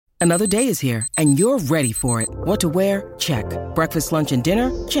Another day is here, and you're ready for it. What to wear? Check. Breakfast, lunch, and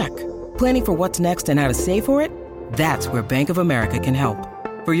dinner? Check. Planning for what's next and how to save for it? That's where Bank of America can help.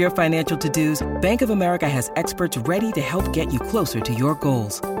 For your financial to-dos, Bank of America has experts ready to help get you closer to your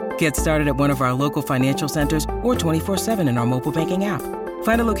goals. Get started at one of our local financial centers or 24/7 in our mobile banking app.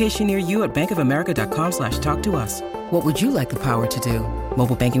 Find a location near you at bankofamerica.com/talktous. What would you like the power to do?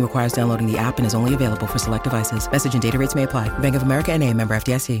 Mobile banking requires downloading the app and is only available for select devices. Message and data rates may apply. Bank of America N.A., member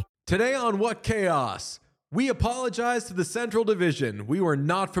FDIC. Today on What Chaos, we apologize to the Central Division. We were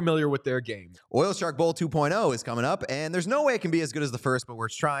not familiar with their game. OilShark Bowl 2.0 is coming up, and there's no way it can be as good as the first, but we're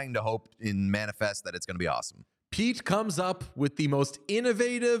trying to hope and manifest that it's going to be awesome. Pete comes up with the most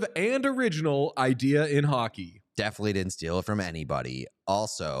innovative and original idea in hockey. Definitely didn't steal it from anybody.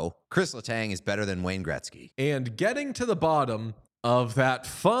 Also, Chris Letang is better than Wayne Gretzky. And getting to the bottom of that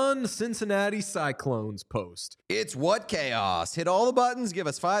fun Cincinnati Cyclones post. It's What Chaos. Hit all the buttons, give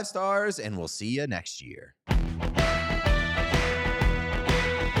us 5 stars, and we'll see you next year.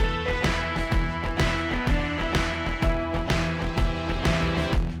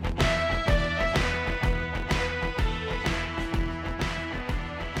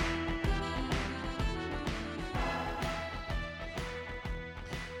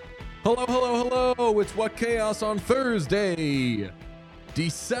 Hello, hello, hello. It's What Chaos on Thursday,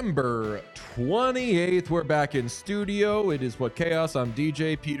 December 28th. We're back in studio. It is What Chaos. I'm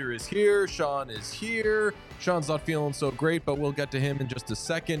DJ. Peter is here. Sean is here. Sean's not feeling so great, but we'll get to him in just a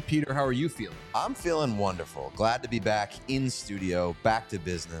second. Peter, how are you feeling? I'm feeling wonderful. Glad to be back in studio, back to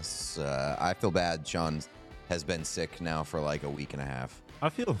business. I feel bad. Sean has been sick now for like a week and a half. I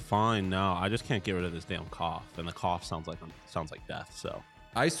feel fine now. I just can't get rid of this damn cough, and the cough sounds like death. So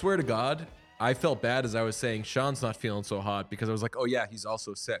I swear to God, I felt bad as I was saying Sean's not feeling so hot because I was like, oh yeah, he's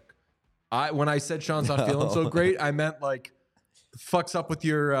also sick. When I said Sean's not feeling so great, I meant like, fucks up with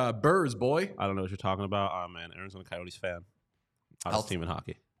your burrs, boy. I don't know what you're talking about. Oh man, Aaron's a Coyotes fan. Hottest team in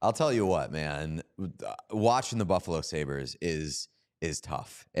hockey. I'll tell you what, man. Watching the Buffalo Sabres is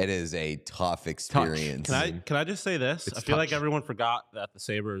tough. It is a tough experience. Can I just say this? It's I feel like touch. everyone forgot that the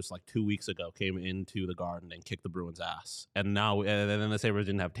Sabres like 2 weeks ago came into the Garden and kicked the Bruins' ass, and then the Sabres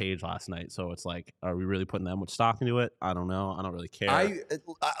didn't have Tage last night. So it's like, are we really putting that much stock into it? I don't know. I don't really care.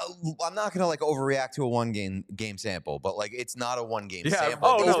 I'm not gonna like overreact to a one game sample, but like it's not a 1 game sample.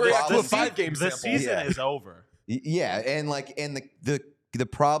 Oh no, These overreact to a problems- 5-game The sample. season is over. Yeah, and the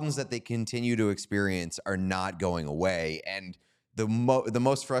problems that they continue to experience are not going away, and the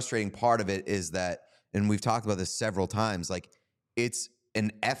most frustrating part of it is that, and we've talked about this several times, like it's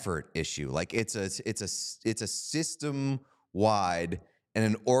an effort issue. Like it's a system wide and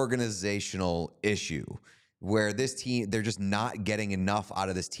an organizational issue where this team, they're just not getting enough out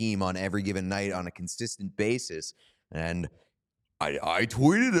of this team on every given night on a consistent basis. And I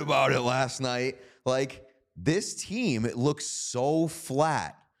tweeted about it last night. Like this team, it looks so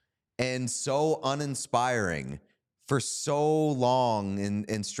flat and so uninspiring for so long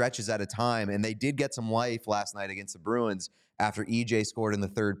in stretches at a time. And they did get some life last night against the Bruins after EJ scored in the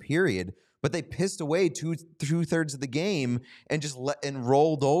third period, but they pissed away two-thirds of the game and just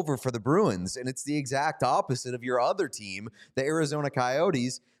rolled over for the Bruins. And it's the exact opposite of your other team, the Arizona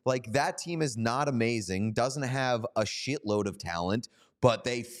Coyotes. Like that team is not amazing, doesn't have a shitload of talent, but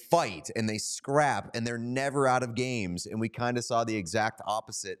they fight and they scrap and they're never out of games. And we kind of saw the exact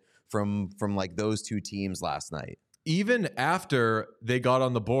opposite from like those two teams last night. Even after they got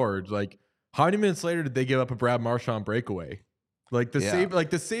on the board, like how many minutes later did they give up a Brad Marchand breakaway? Like the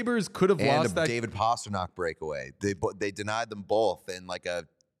Sabres could have lost that. David Pastrnak breakaway. They denied them both in like a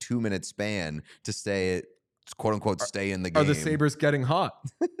 2-minute span to stay, quote unquote, stay in the game. Are the Sabres getting hot?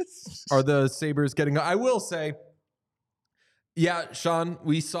 Are the Sabres getting hot? I will say, yeah, Sean,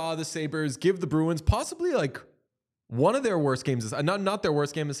 we saw the Sabres give the Bruins possibly like one of their worst games, not their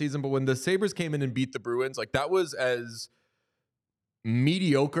worst game of the season, but when the Sabres came in and beat the Bruins, like that was as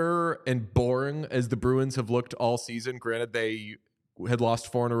mediocre and boring as the Bruins have looked all season. Granted, they had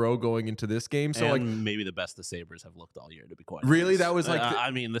lost 4 in a row going into this game. So and like maybe the best the Sabres have looked all year, to be quite really, honest. that was like,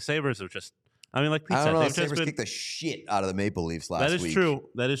 the Sabres are just, like Pete I said, don't know. The they've just Sabres been, kicked the shit out of the Maple Leafs last week. That is true.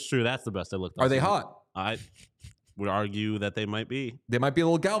 That is true. That's the best they looked all are they season. hot? I would argue that they might be. They might be a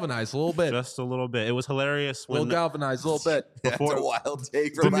little galvanized, a little bit. Just a little bit. It was hilarious A little when galvanized, a little bit. That's a wild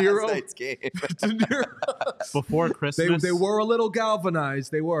take from De Niro. last night's game. before Christmas. They were a little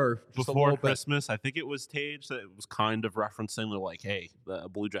galvanized. They were. Just a Before little bit. Christmas, I think it was Tage that was kind of referencing. They're like, "Hey, the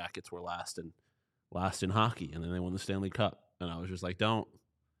Blue Jackets were last in hockey, and then they won the Stanley Cup." And I was just like, "Don't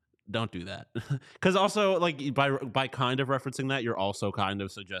do that," because also like by kind of referencing that, you're also kind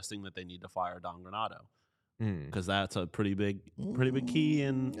of suggesting that they need to fire Don Granato. because that's a pretty big key.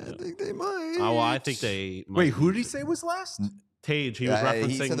 And I think they might. well, I think they might. Wait, who did he say was last? Tage. He was referencing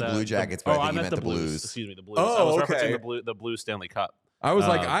he said the Blue Jackets, but I think he meant the Blues. Excuse me, the Blues. Oh, I was okay. referencing the Blue Stanley Cup. I was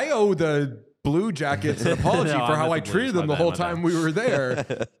like, I owe the Blue Jackets an apology No, for I how meant I the Blues. treated them My the bad, whole my time bad. we were there.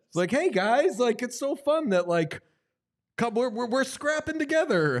 It's like, hey guys, like it's so fun that like we're scrapping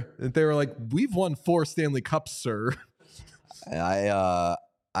together. And they were like, we've won 4 Stanley Cups, sir. I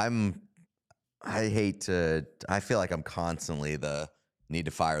feel like I'm constantly the need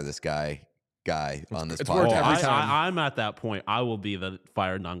to fire this guy on this It's worked podcast. every time. I'm at that point. I will be the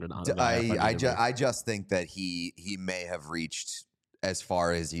fired Nunganana guy. I just think that he may have reached as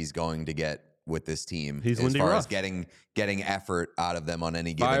far as he's going to get with this team. He's as Lindy far Ruff. as getting effort out of them on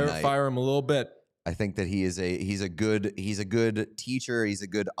any given night. Fire him a little bit. I think that he's a good teacher. He's a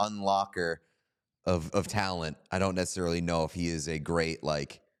good unlocker of talent. I don't necessarily know if he is a great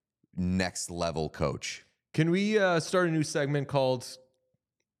like next level coach. Can we start a new segment called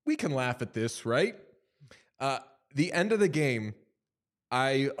 "We Can Laugh at This"? Right? The end of the game.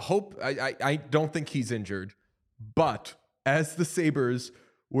 I hope. I don't think he's injured, but as the Sabres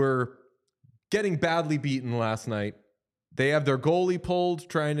were getting badly beaten last night, they have their goalie pulled,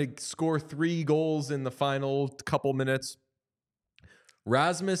 trying to score 3 goals in the final couple minutes.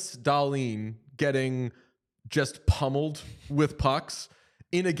 Rasmus Dahlin getting just pummeled with pucks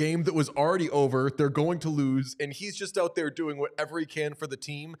in a game that was already over. They're going to lose, and he's just out there doing whatever he can for the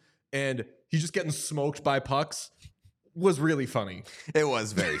team, and he's just getting smoked by pucks. Was really funny. It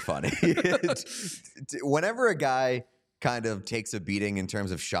was very funny. Whenever a guy kind of takes a beating in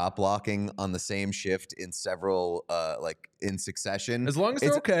terms of shot blocking on the same shift in several like in succession, As long as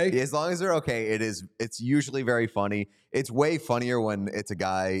they're okay. As long as they're okay, it's usually very funny. It's way funnier when it's a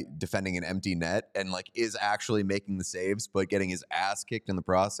guy defending an empty net and like is actually making the saves but getting his ass kicked in the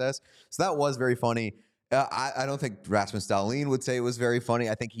process. So that was very funny. I don't think Rasmus Dahlin would say it was very funny.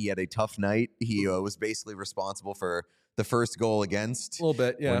 I think he had a tough night. He was basically responsible for the first goal against. A little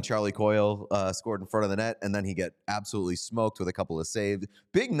bit, yeah. When Charlie Coyle scored in front of the net, and then he got absolutely smoked with a couple of saves.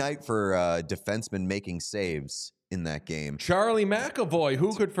 Big night for defensemen making saves in that game. Charlie McAvoy,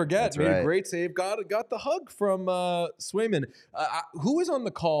 who could forget? That's Made a right. great save. Got the hug from Swayman. Who was on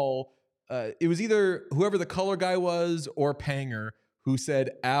the call? It was either whoever the color guy was or Panger, who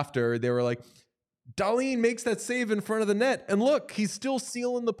said after they were like, Dahlin makes that save in front of the net, and look, he's still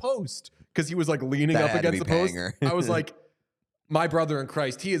sealing the post because he was like leaning That up had to against the be post. Panger. I was like, my brother in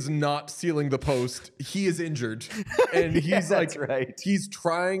Christ, he is not sealing the post. He is injured, and he's That's right. he's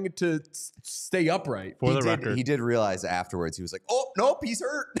trying to stay upright. For the record, He did realize afterwards. He was like, "Oh nope, he's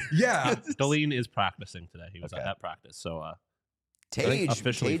hurt." Yeah, Dahlin is practicing today. He was Okay. at practice. So Tage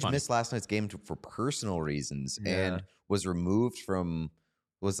funny. missed last night's game for personal reasons Yeah. and was removed from.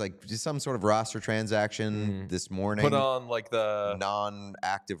 Was like just some sort of roster transaction this morning. put on like the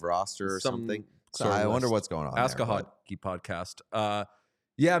non-active roster or some something. So sort of I wonder list. what's going on. Ask there, a but- Hockey podcast.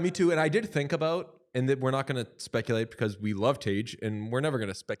 Yeah, me too. And I did think about, and that we're not going to speculate because we love Tage, and we're never going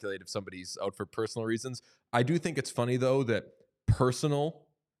to speculate if somebody's out for personal reasons. I do think it's funny though that personal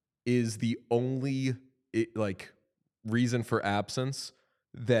is the only like reason for absence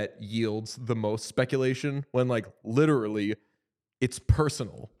that yields the most speculation when like literally it's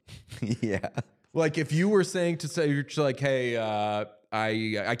personal. Yeah. Like if you were saying to say you're just like, hey,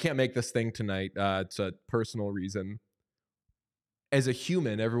 I can't make this thing tonight. It's a personal reason. As a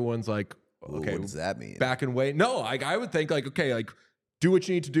human, everyone's like, Ooh, okay, what does that mean? back and way. No, I would think like, okay, like do what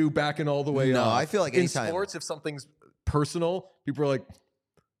you need to do, back and all the way. No, off. I feel like in anytime- sports, if something's personal, people are like,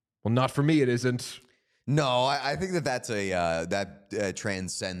 well, not for me. It isn't. No, I think that's that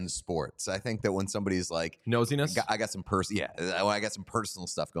transcends sports. I think that when somebody's like, Nosiness. I got some I got some personal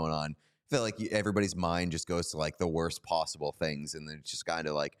stuff going on. I feel like everybody's mind just goes to like the worst possible things, and it's just kind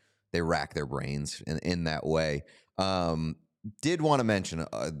of like they rack their brains in that way. Did want to mention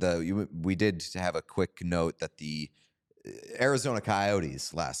we did have a quick note that the Arizona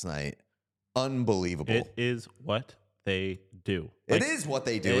Coyotes last night, unbelievable. it is what they do. It is what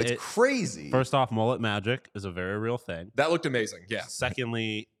they do. It's crazy. First off, mullet magic is a very real thing. That looked amazing. Yeah.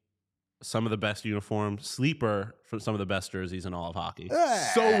 Secondly, some of the best uniforms, sleeper from some of the best jerseys in all of hockey.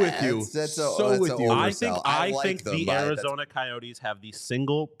 So with you. That's So with you. I oversell. think them, the but that's Arizona Coyotes have the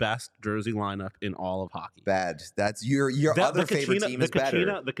single best jersey lineup in all of hockey. bad. That's your other favorite team is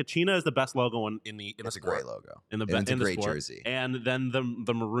better. The Kachina is the best logo in the It's a sport. great logo. In the And it's a in the great sport. jersey. And then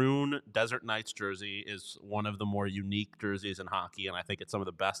the maroon Desert Knights jersey is one of the more unique jerseys in hockey, and I think it's some of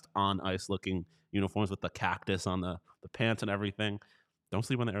the best on ice looking uniforms with the cactus on the pants and everything. Don't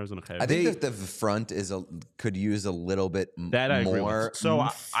sleep on the Arizona Coyotes. I think that the front could use a little bit that I agree more. with. So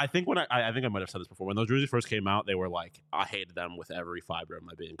I think I think I might have said this before. When those jerseys first came out, they were like, I hated them with every fiber of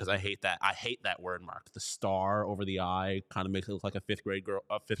my being because I hate that word mark. The star over the eye kind of makes it look like a fifth grade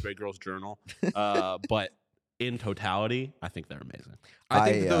girl's journal. But in totality, I think they're amazing. I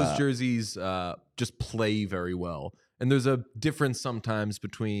think that those jerseys just play very well, and there's a difference sometimes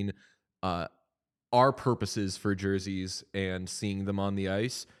between our purposes for jerseys and seeing them on the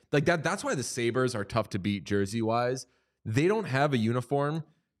ice. Like that's why the Sabres are tough to beat jersey wise. They don't have a uniform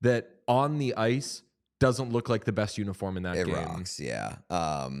that on the ice doesn't look like the best uniform in that game. It rocks, yeah.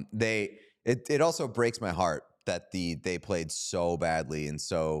 It also breaks my heart that they played so badly and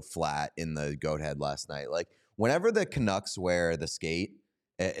so flat in the goat head last night. Like whenever the Canucks wear the skate,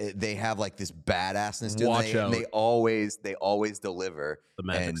 they have like this badassness to Watch them. out. They always deliver. The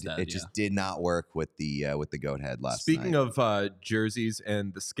magic's and dead, it just did not work with the goat head last night. Speaking of jerseys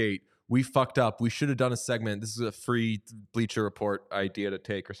and the skate, we fucked up. We should have done a segment. This is a free Bleacher Report idea to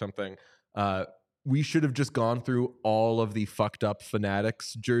take or something. We should have just gone through all of the fucked up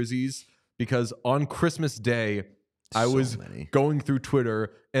Fanatics jerseys because on Christmas Day, I was going through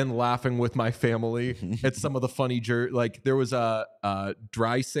Twitter and laughing with my family at some of the funny like there was a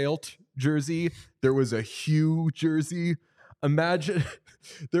Drysailt jersey, there was a Hugh jersey. Imagine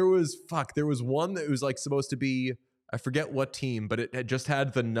there was one that was like supposed to be, I forget what team, but it had just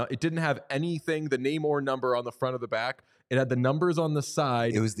had it didn't have anything, the name or number on the front or the back. It had the numbers on the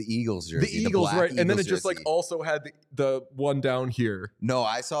side. It was the Eagles jersey. The Eagles, right? And then it just jersey. like also had the one down here. No,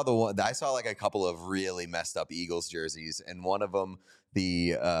 I saw the one. I saw like a couple of really messed up Eagles jerseys, and one of them,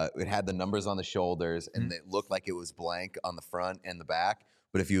 it had the numbers on the shoulders, and it looked like it was blank on the front and the back.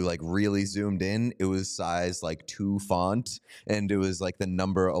 But if you like really zoomed in, it was size like 2 font, and it was like the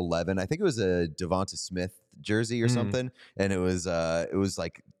number 11. I think it was a Devonta Smith jersey or something, and it was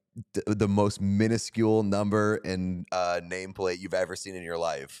like the most minuscule number and nameplate you've ever seen in your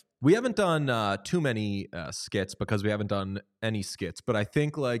life. We haven't done too many skits because we haven't done any skits, but I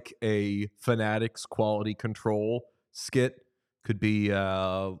think like a Fanatics quality control skit could be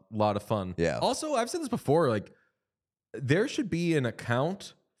a lot of fun. Yeah. Also, I've said this before, like there should be an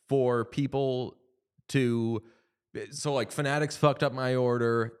account for people so like Fanatics fucked up my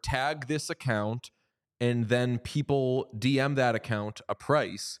order, tag this account, and then people DM that account a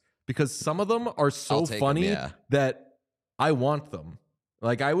price because some of them are so funny that I want them.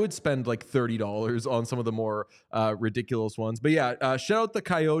 Like I would spend like $30 on some of the more ridiculous ones. But yeah, shout out the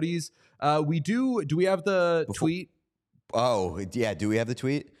Coyotes. Do we have the tweet? Oh, yeah. Do we have the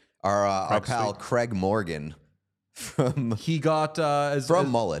tweet? Our pal Craig Morgan from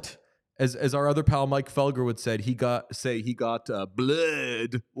Mullet. As our other pal Mike Felger would say, he got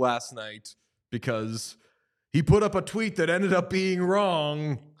blood last night because he put up a tweet that ended up being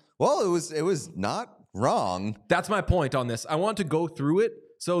wrong. Well, it was not wrong. That's my point on this. I want to go through it.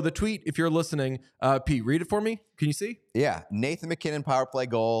 So the tweet, if you're listening, Pete, read it for me. Can you see? Yeah. Nathan McKinnon power play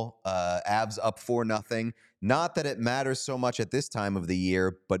goal. Avs up 4-0. Not that it matters so much at this time of the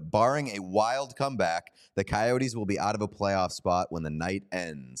year, but barring a wild comeback, the Coyotes will be out of a playoff spot when the night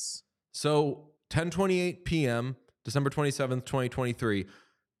ends. So 10:28 p.m., December 27th, 2023.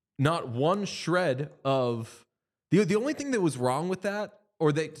 Not one shred of the only thing that was wrong with that,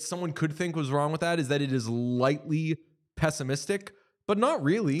 or that someone could think was wrong with that, is that it is lightly pessimistic, but not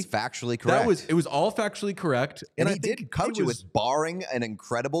really. It's factually correct. It was all factually correct, and I did coach it with barring an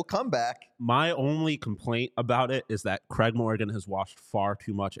incredible comeback. My only complaint about it is that Craig Morgan has watched far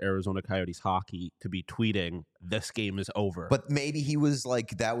too much Arizona Coyotes hockey to be tweeting, "This game is over." But maybe he was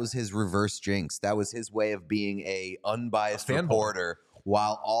like, that was his reverse jinx. That was his way of being a unbiased reporter.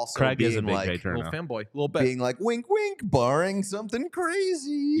 While also Craig being is a big like little fanboy, a little bit, being like wink, wink, barring something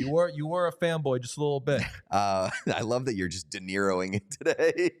crazy. You were a fanboy just a little bit. I love that you're just De Niroing it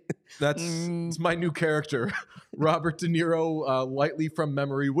today. That's my new character, Robert De Niro, lightly from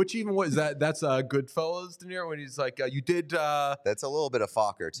memory. Which even was that? That's Goodfellas De Niro when he's like, you did. That's a little bit of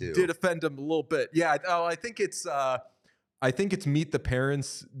Fokker too. Did offend him a little bit. Yeah. I think it's Meet the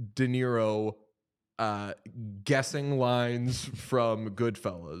Parents De Niro. Guessing lines from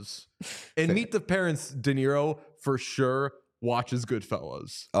Goodfellas. And Meet the Parents De Niro for sure watches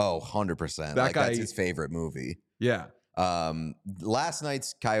Goodfellas. Oh, 100%. That guy, that's his favorite movie. Yeah. Last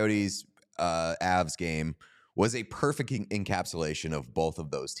night's Coyotes Avs game was a perfect encapsulation of both of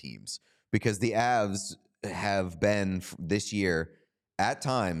those teams because the Avs have been this year at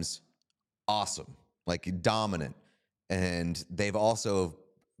times awesome, like dominant. And they've also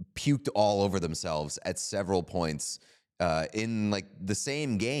puked all over themselves at several points in like the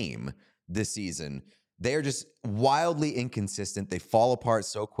same game this season. they're just wildly inconsistent. They fall apart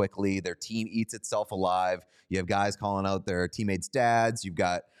so quickly. Their team eats itself alive. You have guys calling out their teammates' dads. You've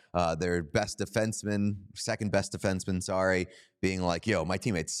got their best defenseman, second best defenseman, being like, yo, my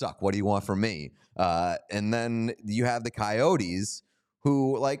teammates suck. What do you want from me? And then you have the Coyotes,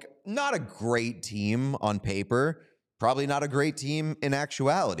 who, like, not a great team on paper, probably not a great team in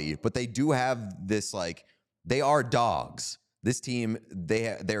actuality, but they do have this, like, they are dogs. This team,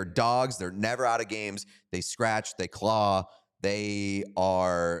 they're dogs. They're never out of games. They scratch, they claw. They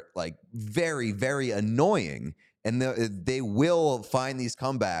are, like, very, very annoying. And they will find these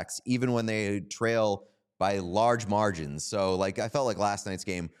comebacks even when they trail by large margins. So, like, I felt like last night's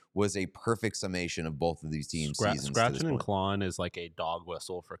game was a perfect summation of both of these teams' seasons. Scratching and clawing is like a dog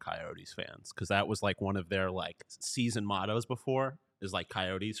whistle for Coyotes fans, because that was like one of their, like, season mottos before, is like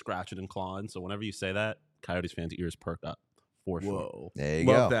Coyotes scratching and clawing. So whenever you say that, Coyotes fans' ears perk up for sure. Whoa. There you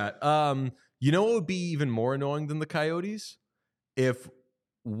Love go. that. You know what would be even more annoying than the Coyotes? If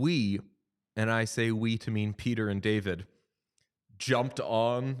we, and I say we to mean Peter and David, jumped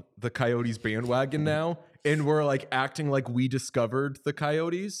on the Coyotes bandwagon now, and we're, like, acting like we discovered the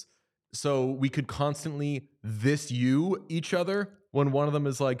Coyotes, so we could constantly you each other when one of them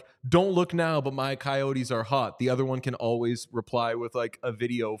is like, don't look now, but my Coyotes are hot. The other one can always reply with, like, a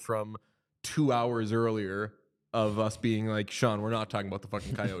video from 2 hours earlier of us being like, Sean, we're not talking about the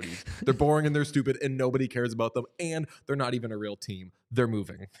fucking Coyotes. They're boring and they're stupid and nobody cares about them, and they're not even a real team. They're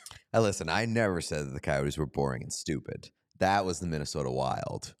moving. Listen, I never said that the Coyotes were boring and stupid. That was the Minnesota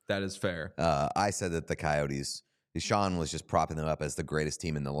Wild. That is fair. I said that the Coyotes, Sean was just propping them up as the greatest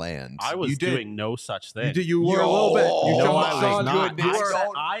team in the land. I was doing no such thing. You were a little bit. You No, jumped I was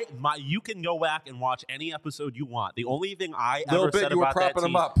on not. You can go back and watch any episode you want. The only thing I Little ever bit, said you were about that propping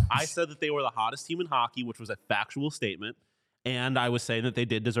them team, up. I said that they were the hottest team in hockey, which was a factual statement. And I was saying that they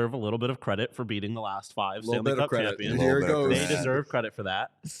did deserve a little bit of credit for beating the last 5 Stanley Cup champions. Here it goes. They deserve credit for that.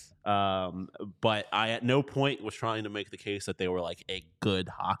 But I at no point was trying to make the case that they were, like, a good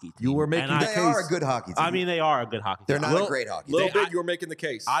hockey team. You were making the case. They are a good hockey team. I mean, they are a good hockey They're team. not a great hockey Little team. bit, you were making the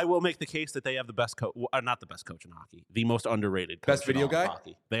case. I will make the case that they have the best coach, not the best coach in hockey, the most underrated coach Best video in all of guy?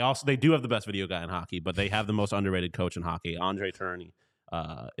 hockey. They do have the best video guy in hockey, but they have the most underrated coach in hockey. Andre Turney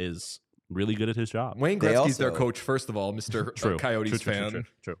is really good at his job. Wayne They Gretzky's their also- coach, first of all, Mr. True. Coyotes True. fan.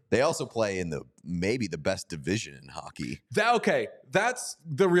 True. They also play in maybe the best division in hockey. Okay, that's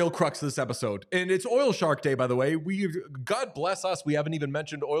the real crux of this episode. And it's Oil Shark Day, by the way. God bless us, we haven't even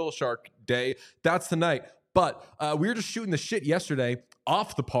mentioned Oil Shark Day. That's tonight. But we were just shooting the shit yesterday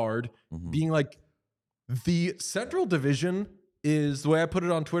off the pod, being like, the Central Division is, the way I put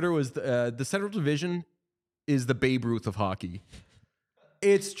it on Twitter was, the Central Division is the Babe Ruth of hockey.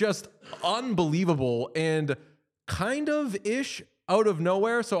 It's just unbelievable and kind of ish out of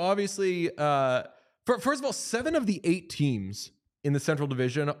nowhere. So obviously, first of all, 7 of the 8 teams in the Central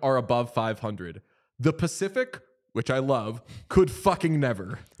Division are above 500. The Pacific, which I love, could fucking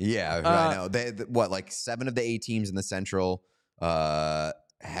never. Yeah, I know. Like 7 of the 8 teams in the Central have,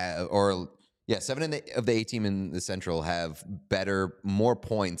 7 of the 8 team in the Central have more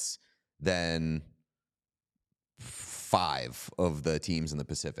points than 5 of the teams in the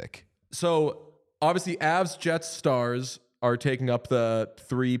Pacific. So obviously, Avs, Jets, Stars are taking up the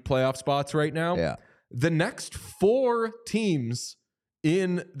 3 playoff spots right now. Yeah. The next 4 teams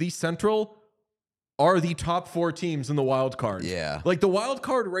in the Central are the top 4 teams in the wild card. Yeah. Like, the wild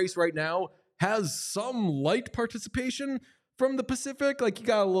card race right now has some light participation from the Pacific. Like, you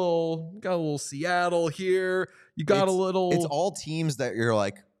got a little Seattle here. You got a little. It's all teams that you're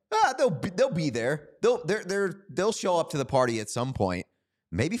like, they'll be there. They'll show up to the party at some point.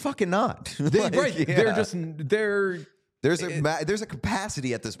 Maybe fucking not. Right. Yeah. There's There's a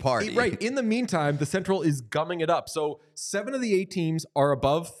capacity at this party. Right. In the meantime, the Central is gumming it up. So 7 of the 8 teams are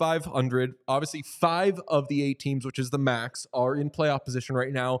above 500. Obviously, 5 of the 8 teams, which is the max, are in playoff position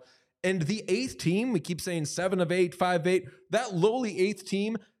right now. And the 8th team, we keep saying 7 of 8, 5 of 8, that lowly 8th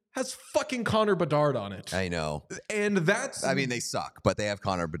team has fucking Connor Bedard on it. I know. And that's... I mean, they suck, but they have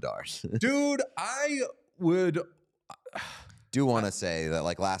Connor Bedard. Dude, I would... do want to say that,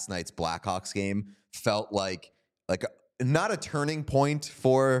 like, last night's Blackhawks game felt like not a turning point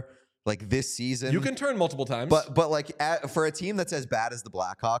for, like, this season. You can turn multiple times. But like, for a team that's as bad as the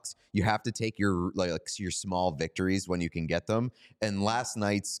Blackhawks, you have to take your small victories when you can get them. And last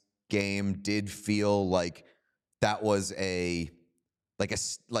night's game did feel like that was a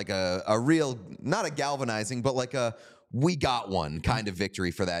real, not a galvanizing, but like a we got one kind of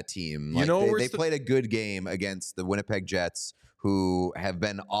victory for that team. Like, they played a good game against the Winnipeg Jets, who have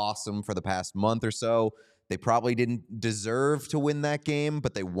been awesome for the past month or so. They probably didn't deserve to win that game,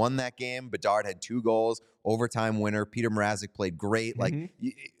 but they won that game. Bedard had 2 goals, overtime winner. Peter Mrazek played great. Like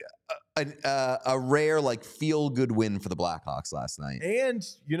a rare, like, feel-good win for the Blackhawks last night. And,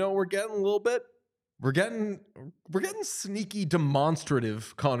 we're getting sneaky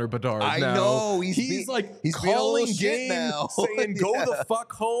demonstrative Connor Bedard I now. know. He's being a calling little shit games, now. saying, go the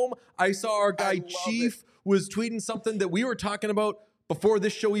fuck home. I saw our guy love Chief was tweeting something that we were talking about before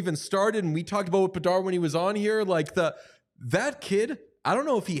this show even started, and we talked about with Bedard when he was on here. Like, that kid, I don't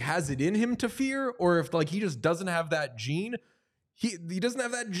know if he has it in him to fear or if, like, he just doesn't have that gene. He doesn't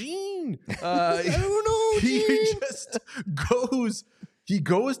have that gene. I don't know. He just goes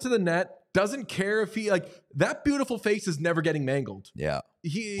to the net. Doesn't care if that beautiful face is never getting mangled. Yeah.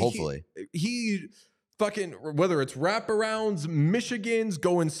 Hopefully. He fucking, whether it's wraparounds, Michigans,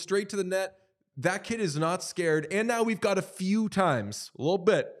 going straight to the net, that kid is not scared. And now we've got a few times, a little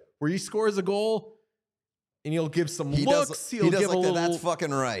bit, where he scores a goal and he'll give some looks. He'll give a little, that's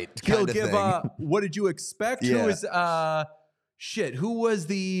fucking right. He'll give what did you expect? Yeah. Who is who was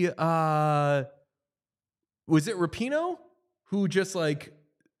the was it Rapinoe who just like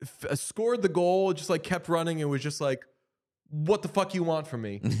scored the goal, just like kept running and was just like, what the fuck you want from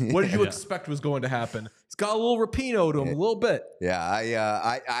me? What did you expect was going to happen? It's got a little Rapinoe to him, a little bit. Yeah,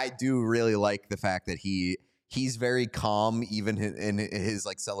 I do really like the fact that he's very calm even in his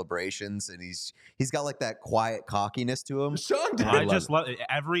like celebrations, and he's got like that quiet cockiness to him. Sean did. I just love it.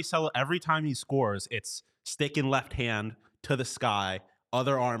 Every time he scores, it's stick in left hand to the sky,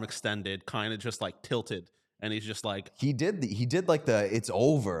 other arm extended, kind of just like tilted. And he's just like he did like the it's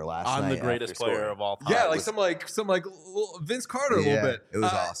over last night. I'm the greatest player of all time. Yeah, like some Vince Carter a little bit. It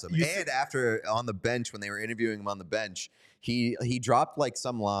was awesome. And after on the bench when they were interviewing him on the bench, he dropped like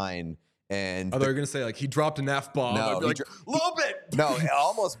some line and they were gonna say like he dropped an F-bomb. No, I'd be like, love it. No,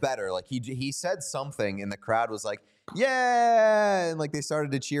 almost better. Like he said something and the crowd was like, yeah, and like they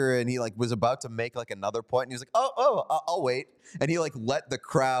started to cheer and he like was about to make like another point and he was like, I'll wait. And he like let the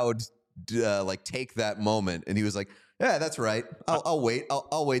crowd like take that moment, and he was like, "Yeah, that's right. I'll wait.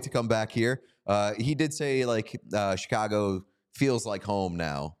 I'll wait to come back here." He did say like Chicago feels like home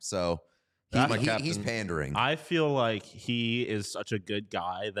now, so he's pandering. I feel like he is such a good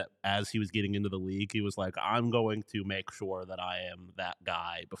guy that as he was getting into the league, he was like, "I'm going to make sure that I am that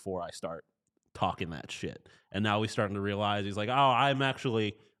guy before I start talking that shit." And now he's starting to realize he's like, "Oh,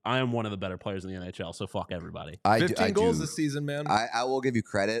 I am one of the better players in the NHL, so fuck everybody." 15 goals this season, man. I will give you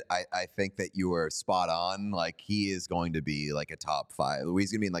credit. I think that you were spot on. Like, he is going to be like a top 5.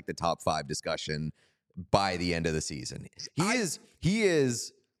 He's going to be in like the top 5 discussion by the end of the season. He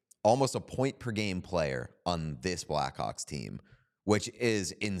is almost a point per game player on this Blackhawks team, which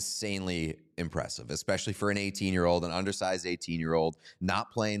is insanely impressive, especially for an 18-year-old, an undersized 18-year-old,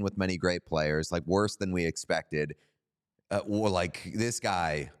 not playing with many great players, like worse than we expected. Like this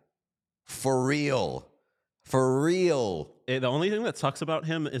guy, for real. The only thing that sucks about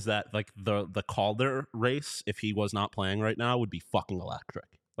him is that like the Calder race, if he was not playing right now, would be fucking electric.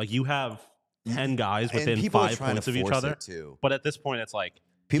 Like you have 10 guys within 5 points of each other, but at this point, it's like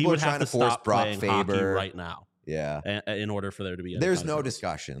people are trying to force Brock Faber right now. Yeah, in order for there to be there's no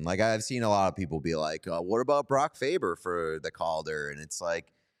discussion. Like I've seen a lot of people be like, "What about Brock Faber for the Calder?" And it's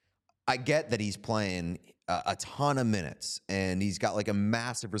like, I get that he's playing a ton of minutes and he's got like a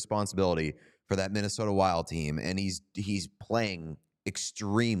massive responsibility for that Minnesota Wild team, and he's playing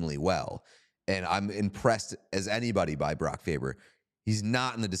extremely well. And I'm impressed as anybody by Brock Faber. He's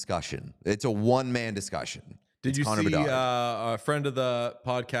not in the discussion. It's a one-man discussion. Did you see a friend of the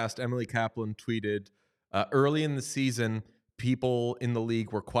podcast, Emily Kaplan, tweeted early in the season, people in the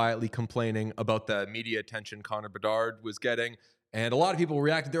league were quietly complaining about the media attention Connor Bedard was getting. And a lot of people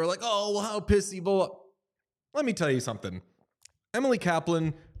reacted. They were like, oh, well, how pissy. But let me tell you something. Emily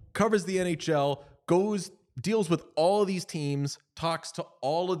Kaplan covers the NHL, deals with all of these teams, talks to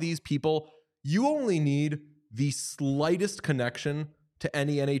all of these people. You only need the slightest connection to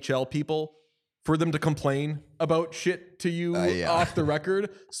any NHL people for them to complain about shit to you off the record.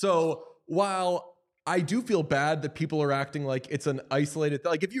 So while I do feel bad that people are acting like it's an isolated,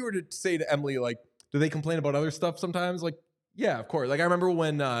 like if you were to say to Emily, like, do they complain about other stuff sometimes? Like, yeah, of course. Like I remember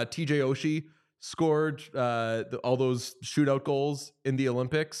when TJ Oshie scored all those shootout goals in the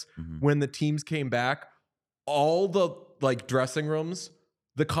Olympics, when the teams came back, all the like dressing rooms,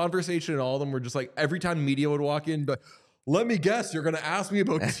 the conversation in all of them were just like, every time media would walk in, but let me guess, you're going to ask me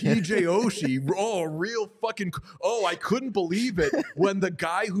about TJ Oshie. Oh, real fucking, I couldn't believe it when the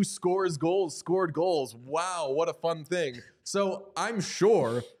guy who scores goals scored goals. Wow, what a fun thing. So I'm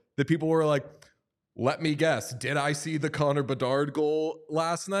sure that people were like, let me guess, did I see the Connor Bedard goal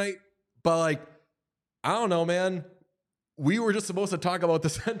last night? But like, I don't know, man. We were just supposed to talk about the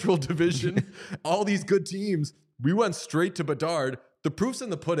Central Division, all these good teams. We went straight to Bedard. The proof's in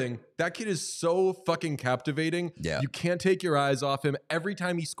the pudding. That kid is so fucking captivating. Yeah. You can't take your eyes off him. Every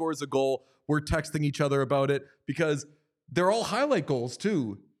time he scores a goal, we're texting each other about it because they're all highlight goals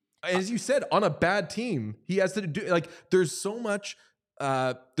too. As you said, on a bad team, he has to do like there's so much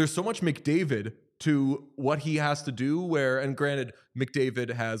McDavid to what he has to do where, and granted,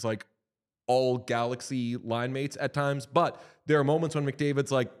 McDavid has like all Galaxy line mates at times, but there are moments when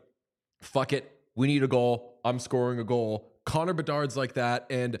McDavid's like, fuck it, we need a goal, I'm scoring a goal. Connor Bedard's like that,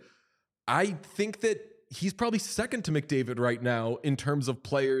 and I think that he's probably second to McDavid right now in terms of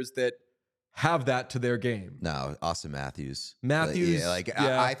players that have that to their game. No, Austin Matthews. Matthews,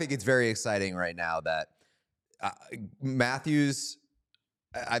 yeah. I think it's very exciting right now that Matthews,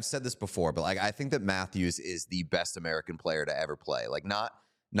 I've said this before, but like I think that Matthews is the best American player to ever play. Like not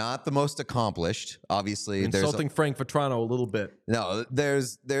the most accomplished, obviously. Insulting Frank Vetrano a little bit. No,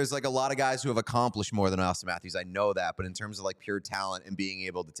 there's like a lot of guys who have accomplished more than Austin Matthews. I know that, but in terms of like pure talent and being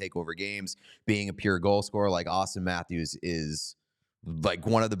able to take over games, being a pure goal scorer, like Austin Matthews is like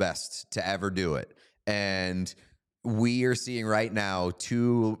one of the best to ever do it. And we are seeing right now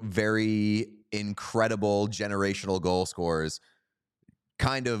two very incredible generational goal scorers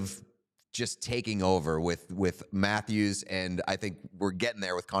kind of just taking over with Matthews, and I think we're getting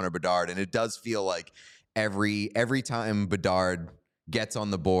there with Connor Bedard. And it does feel like every time Bedard gets on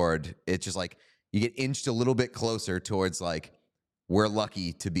the board, it's just like you get inched a little bit closer towards like we're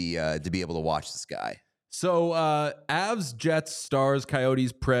lucky to be able to watch this guy. So Avs, Jets, Stars,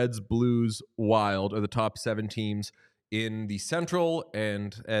 Coyotes, Preds, Blues, Wild are the top 7 teams in the Central,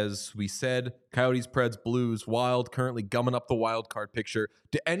 and as we said, Coyotes, Preds, Blues, Wild currently gumming up the wild card picture.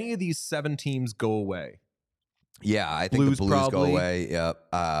 Do any of these 7 teams go away? Yeah, I think Blues the Blues probably go away.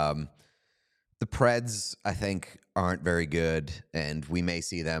 Yep. The Preds, I think, aren't very good, and we may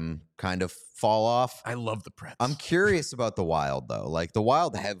see them kind of fall off. I love the Preds. I'm curious about the Wild, though. Like, the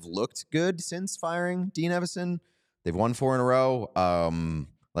Wild have looked good since firing Dean Evison. They've won 4 in a row.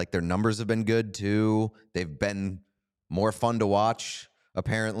 Like, their numbers have been good, too. They've been more fun to watch,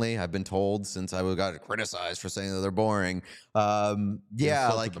 apparently. I've been told since I got criticized for saying that they're boring.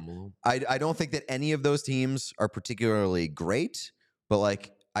 Yeah, like, I don't think that any of those teams are particularly great, but,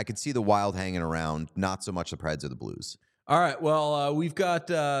 like, I could see the Wild hanging around, not so much the Preds or the Blues. All right, well, we've got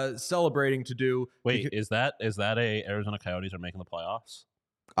celebrating to do. Wait, is that a Arizona Coyotes are making the playoffs?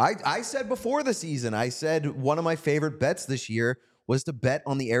 I said before the season, I said one of my favorite bets this year was to bet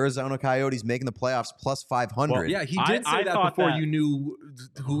on the Arizona Coyotes making the playoffs plus 500. Well, yeah, he did say that before you knew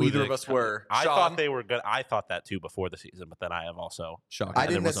who either of us were. I thought they were good. I thought that too before the season, but then I have also shocked. I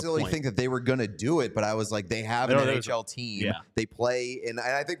didn't necessarily think that they were going to do it, but I was like, they have an NHL team. Yeah. They play, and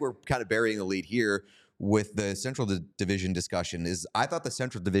I think we're kind of burying the lead here with the Central Division discussion. Is I thought the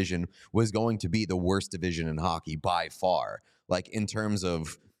Central Division was going to be the worst division in hockey by far. Like in terms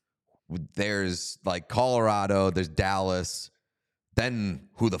of there's like Colorado, there's Dallas. Then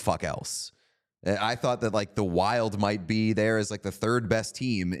who the fuck else? I thought that like the Wild might be there as like the 3rd best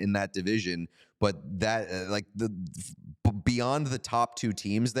team in that division, but that like the beyond the top 2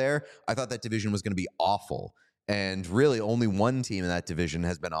 teams there, I thought that division was going to be awful. And really only one team in that division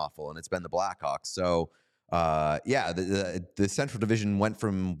has been awful, and it's been the Blackhawks. So yeah, the Central Division went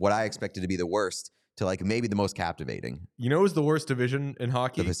from what I expected to be the worst to like maybe the most captivating. You know who's the worst division in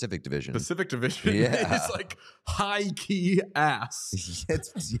hockey? The Pacific Division. Pacific Division yeah. is like high-key ass.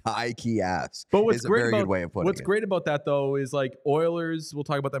 It's high-key ass. But what's it's great a very about, good way of putting what's it. great about that, though, is like Oilers, we'll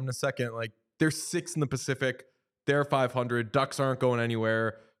talk about them in a second, like they're 6th in the Pacific. They're 500. Ducks aren't going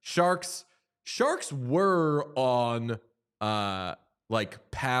anywhere. Sharks were on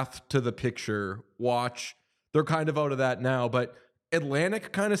like path to the picture watch. They're kind of out of that now, but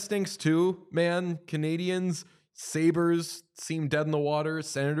Atlantic kind of stinks too, man. Canadians, Sabres seem dead in the water.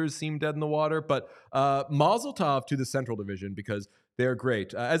 Senators seem dead in the water. But mazel tov to the Central Division because they're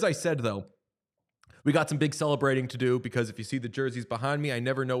great. As I said, though, we got some big celebrating to do because if you see the jerseys behind me, I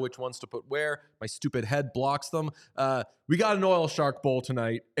never know which ones to put where. My stupid head blocks them. We got an OilShark Bowl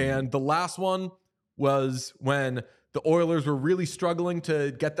tonight, and the last one was when the Oilers were really struggling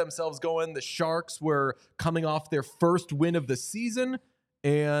to get themselves going. The Sharks were coming off their first win of the season.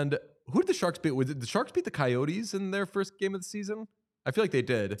 And who did the Sharks beat? Did the Sharks beat the Coyotes in their first game of the season? I feel like they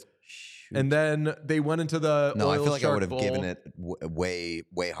did. Shoot. And then they went into the I feel like I would have Bowl. given it way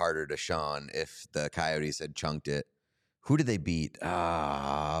harder to Sean if the Coyotes had chunked it. Who did they beat?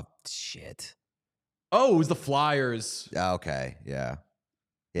 Shit. Oh, it was the Flyers. Okay, yeah.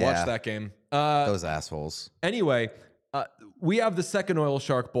 Watch that game. Those assholes. Anyway, We have the second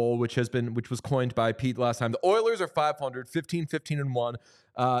OilShark Bowl, which was coined by Pete last time. The Oilers are 500, 15-1.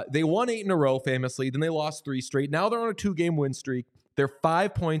 They won 8 in a row, famously. Then they lost 3 straight. Now they're on a 2-game win streak. They're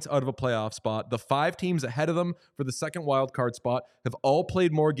 5 points out of a playoff spot. The 5 teams ahead of them for the second wild card spot have all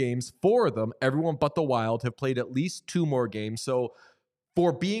played more games. 4 of them, everyone but the Wild, have played at least 2 more games. So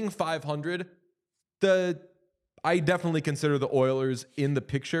for being 500, I definitely consider the Oilers in the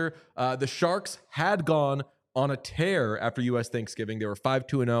picture. The Sharks had gone on a tear after U.S. Thanksgiving. They were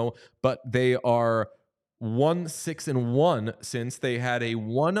 5-2-0, but they are 1-6-1 since they had a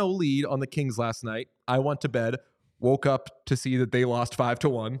 1-0 lead on the Kings last night. I went to bed, woke up to see that they lost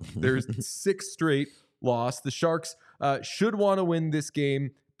 5-1. There's 6 straight loss. The Sharks should want to win this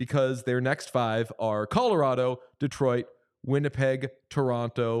game because their next 5 are Colorado, Detroit, Winnipeg,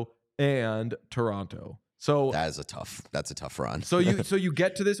 Toronto, and Toronto. So that's a tough run. so you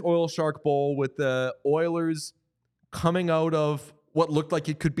get to this OilShark Bowl with the Oilers coming out of what looked like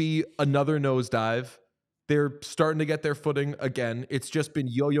it could be another nosedive. They're starting to get their footing again. It's just been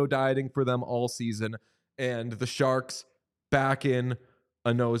yo-yo dieting for them all season, and the Sharks back in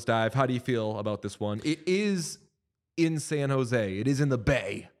a nosedive. How do you feel about this one? It is in San Jose. It is in the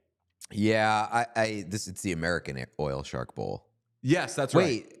Bay. Yeah, it's the American OilShark Bowl. Yes, that's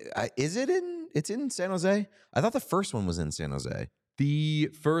right. Wait, it's in San Jose? I thought the first one was in San Jose. The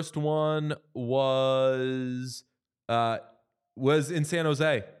first one was in San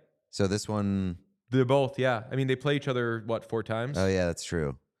Jose. So this one, they're both, yeah. I mean, they play each other 4 times? Oh yeah, that's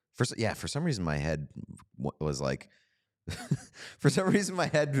true. For some reason my head was like for some reason my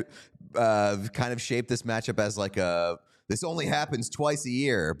head kind of shaped this matchup as like this only happens twice a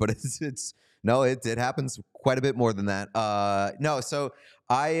year, but it happens quite a bit more than that. So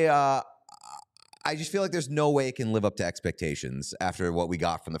I just feel like there's no way it can live up to expectations after what we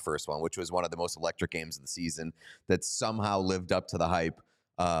got from the first one, which was one of the most electric games of the season that somehow lived up to the hype.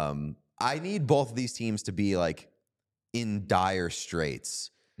 I need both of these teams to be like in dire straits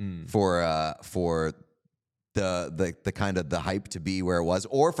for the kind of the hype to be where it was,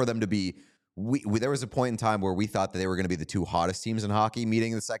 or for them to be. There was a point in time where we thought that they were going to be the 2 hottest teams in hockey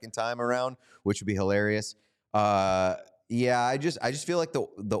meeting the second time around, which would be hilarious. Yeah, I just feel like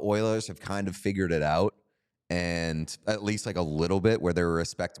the Oilers have kind of figured it out, and at least like a little bit, where they're a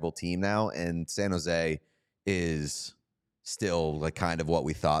respectable team now, and San Jose is still like kind of what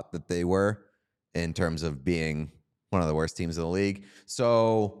we thought that they were in terms of being one of the worst teams in the league.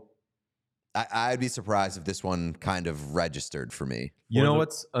 So I'd be surprised if this one kind of registered for me. You know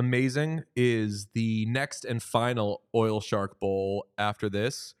what's amazing is the next and final OilShark Bowl after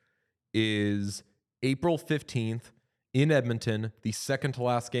this is April 15th. In Edmonton, the second to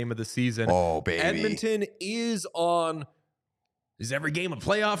last game of the season. Oh, baby. Edmonton is every game a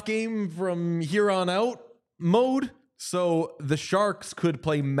playoff game from here on out mode? So the Sharks could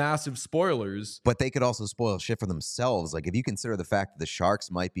play massive spoilers. But they could also spoil shit for themselves. Like, if you consider the fact that the Sharks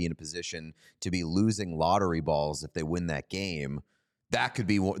might be in a position to be losing lottery balls if they win that game, that could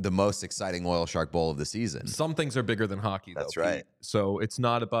be the most exciting OilShark Bowl of the season. Some things are bigger than hockey, though. That's right. Pete. So it's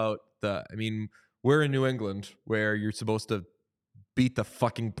not about we're in New England where you're supposed to beat the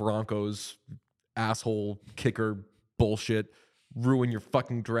fucking Broncos, asshole kicker bullshit, ruin your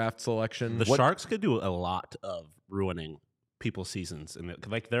fucking draft selection. The Sharks could do a lot of ruining people's seasons. And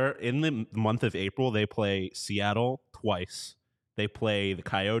they're in the month of April, they play Seattle twice. They play the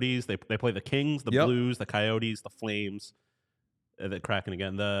Coyotes. They play the Kings, the Blues, the Coyotes, the Flames, the Kraken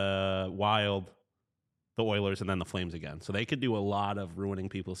again, the Wild, the Oilers, and then the Flames again. So they could do a lot of ruining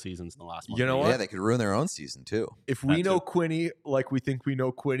people's seasons in the last month. You know what? Yeah, they could ruin their own season too. If we know Quinny like we think we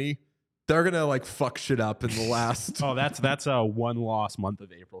know Quinny, they're gonna like fuck shit up in the last. Oh, that's a 1-loss month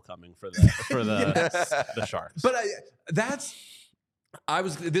of April coming for the Sharks. But this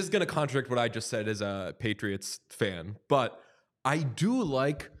is gonna contradict what I just said as a Patriots fan, but I do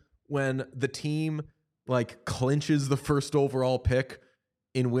like when the team like clinches the first overall pick.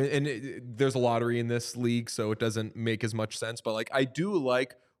 There's a lottery in this league, so it doesn't make as much sense. But like, I do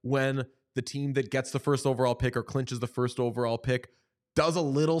like when the team that gets the first overall pick or clinches the first overall pick does a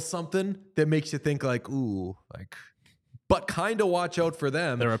little something that makes you think like, ooh, like, but kind of watch out for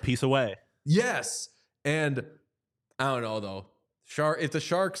them. They're a piece away. Yes, and I don't know though. If the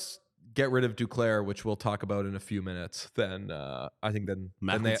Sharks get rid of Duclair, which we'll talk about in a few minutes, then I think then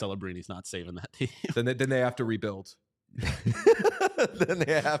Celebrini's not saving that team. then they have to rebuild. Then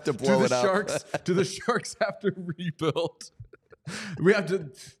they have to blow it up. Do the Sharks have to rebuild? We have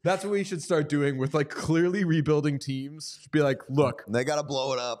to. That's what we should start doing with like clearly rebuilding teams. Be like, look, they got to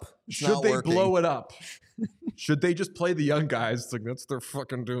blow it up. Should they blow it up? Should they just play the young guys? It's like, that's what they're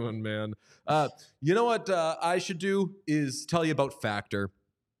fucking doing, man. You know what I should do is tell you about Factor.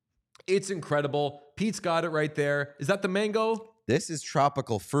 It's incredible. Pete's got it right there. Is that the mango? This is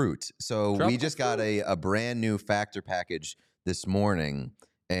tropical fruit. So we just got a brand new Factor package this morning,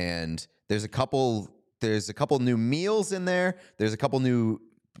 and there's a couple new meals in there. There's a couple new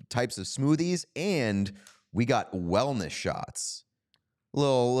types of smoothies, and we got wellness shots.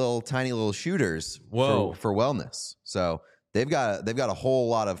 Little tiny little shooters for wellness. So they've got a whole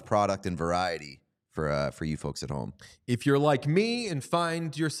lot of product and variety for you folks at home. If you're like me and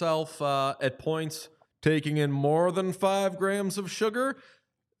find yourself at points taking in more than 5 grams of sugar,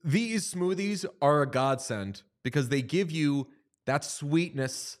 these smoothies are a godsend because they give you that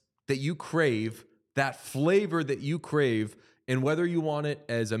sweetness that you crave, that flavor that you crave, and whether you want it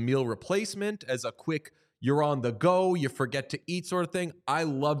as a meal replacement, as a quick, you're on the go, you forget to eat sort of thing. I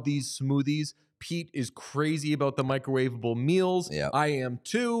love these smoothies. Pete is crazy about the microwavable meals. Yep. I am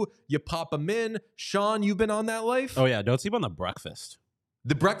too. You pop them in. Sean, you've been on that life? Oh yeah, don't sleep on the breakfast.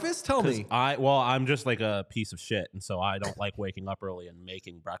 The breakfast? Tell me. I'm just like a piece of shit, and so I don't like waking up early and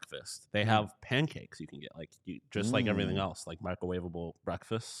making breakfast. They have pancakes you can get, like like everything else, like microwavable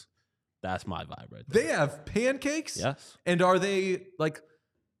breakfasts. That's my vibe right there. They have pancakes? Yes. And are they like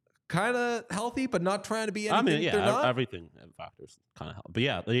kind of healthy, but not trying to be anything? I mean, yeah, they're not? everything in Factor's kind of healthy.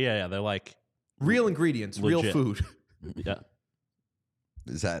 But yeah, they're like real ingredients, real legit. food. Yeah.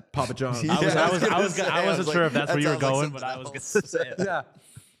 Is that Papa John's? I wasn't sure if that's where you were going, but I was going to say it. Yeah.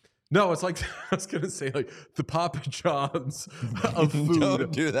 No, it's like I was gonna say, like the Papa John's of food.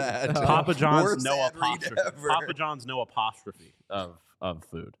 Don't do that. Papa John's Worst no ad read apostrophe. ever. Papa John's no apostrophe of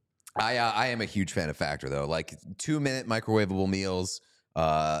food. I am a huge fan of Factor though. Like 2-minute microwavable meals.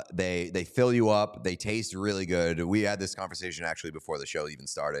 They fill you up. They taste really good. We had this conversation actually before the show even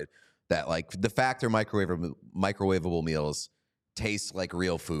started. That like the Factor microwavable meals taste like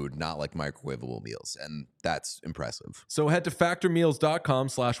real food, not like microwavable meals. And that's impressive. So head to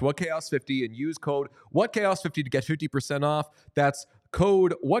factormeals.com/whatchaos50 and use code whatchaos50 to get 50% off. That's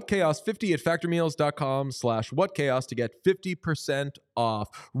code whatchaos50 at factormeals.com/whatchaos to get 50%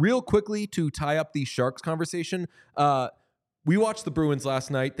 off. Real quickly to tie up the Sharks conversation, we watched the Bruins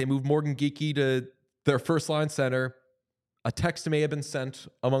last night. They moved Morgan Geekie to their first line center. A text may have been sent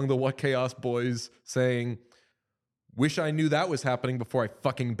among the What Chaos boys saying, wish I knew that was happening before I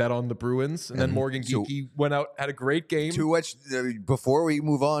fucking bet on the Bruins. And then Morgan Geekie went out, had a great game. To which, before we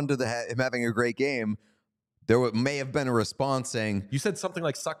move on to him having a great game, there may have been a response saying, You said something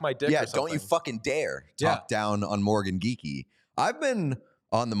like suck my dick or yeah, something. don't you fucking dare talk down on Morgan Geekie. I've been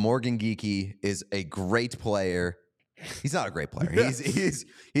on the Morgan Geekie is a great player. He's not a great player.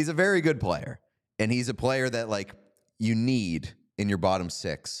 He's a very good player. And he's a player that like you need in your bottom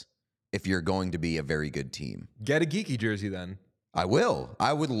 6 if you're going to be a very good team. Get a Geekie jersey then. I will.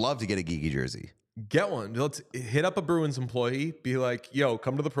 I would love to get a Geekie jersey. Get one. Let's hit up a Bruins employee. Be like, yo,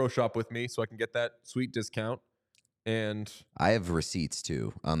 come to the pro shop with me so I can get that sweet discount. And I have receipts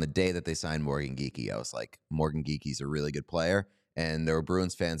too. On the day that they signed Morgan Geekie, I was like, Morgan Geekie's a really good player. And there were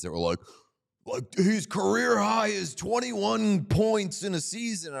Bruins fans that were like his career high is 21 points in a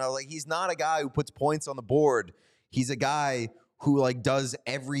season. And I was like, he's not a guy who puts points on the board. He's a guy who like does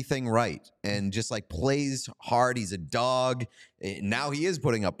everything right and just like plays hard. He's a dog. Now he is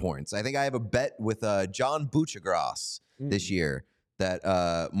putting up points. I think I have a bet with John Buchagras this year that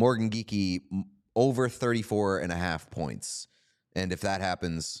Morgan Geekie over 34.5 points. And if that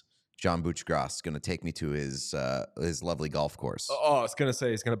happens, John Buchagras is going to take me to his lovely golf course. oh, I was going to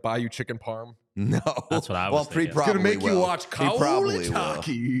say, he's going to buy you chicken parm. No. That's what I was thinking. He's going to make you watch college will.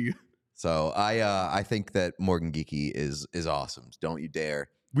 hockey. So I think that Morgan Geekie is awesome. Don't you dare.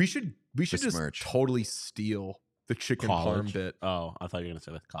 We should just merch. totally steal the chicken parm bit. Oh, I thought you were going to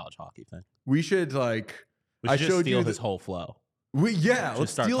say the college hockey thing. We should like. We I should just showed steal you his whole flow.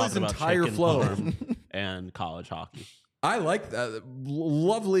 let's start steal his talking about entire chicken flow. parm and college hockey. I like that.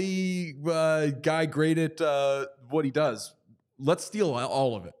 Lovely guy, great at what he does. Let's steal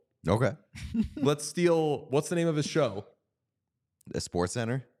all of it. Okay. Let's steal. What's the name of his show? The Sports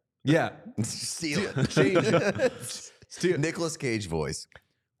Center? Yeah. Steal it. Change it. Steal. Nicolas Cage voice.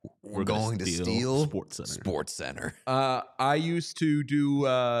 We're gonna going to steal steal Sports Center. Sports Center. I used to do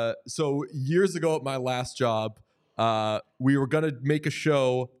so years ago at my last job. We were going to make a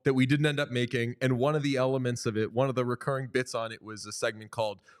show that we didn't end up making. And one of the elements of it, one of the recurring bits on it was a segment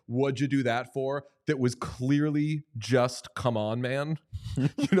called What'd You Do That For? That was clearly just Come On Man. You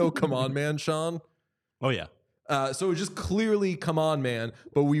know Come On Man, Sean? Oh, yeah. So it was just clearly Come On Man,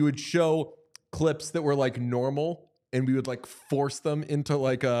 but we would show clips that were like normal and we would like force them into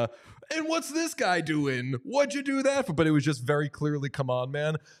like and what's this guy doing? What'd you do that for? But it was just very clearly, come on,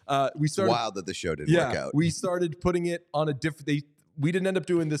 man. We started. Wild that the show didn't work out. We started putting it on a different. We didn't end up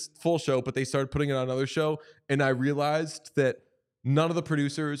doing this full show, but they started putting it on another show, and I realized that none of the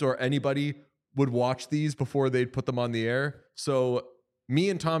producers or anybody would watch these before they'd put them on the air. So me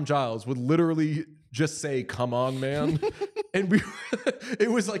and Tom Giles would literally just say, "Come on, man," and it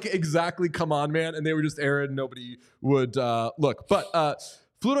was like exactly "Come on, man," and they were just airing, and nobody would look, but.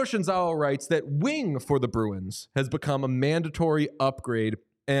 Fluto Shinzawa writes that wing for the Bruins has become a mandatory upgrade.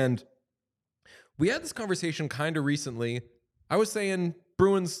 And we had this conversation kind of recently. I was saying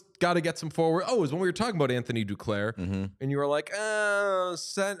Bruins got to get some forward. Oh, it was when we were talking about Anthony Duclair. Mm-hmm. And you were like,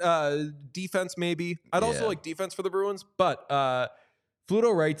 defense maybe. I'd also like defense for the Bruins. But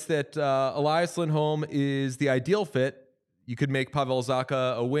Fluto writes that Elias Lindholm is the ideal fit. You could make Pavel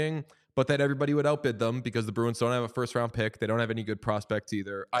Zacha a wing, but that everybody would outbid them because the Bruins don't have a first-round pick. They don't have any good prospects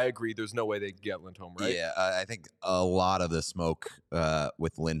either. I agree. There's no way they can get Lindholm, right? Yeah, I think a lot of the smoke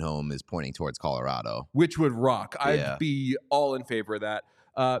with Lindholm is pointing towards Colorado. Which would rock. I'd be all in favor of that.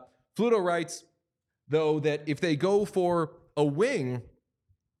 Fluto writes, though, that if they go for a wing,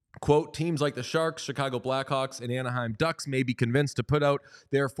 quote, teams like the Sharks, Chicago Blackhawks, and Anaheim Ducks may be convinced to put out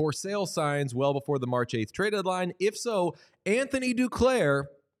their for sale signs well before the March 8th trade deadline. If so, Anthony Duclair,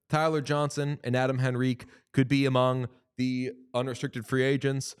 Tyler Johnson, and Adam Henrique could be among the unrestricted free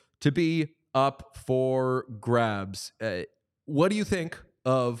agents to be up for grabs. What do you think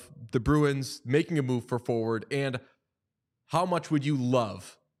of the Bruins making a move for forward, and how much would you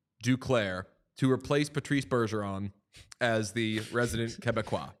love Duclair to replace Patrice Bergeron as the resident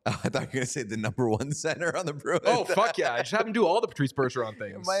Quebecois? I thought you were going to say the number one center on the Bruins. Oh, fuck yeah. I just have him do all the Patrice Bergeron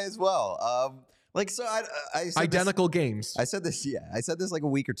things. Might as well. I said identical games. I said this like a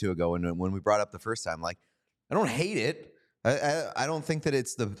week or two ago when we brought up the first time. Like, I don't hate it. I don't think that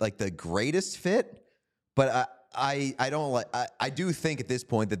it's the greatest fit, but I don't like. I do think at this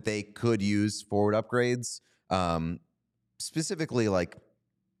point that they could use forward upgrades, specifically like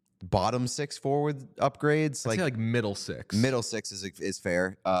bottom six forward upgrades. I'd say like middle six. Middle six is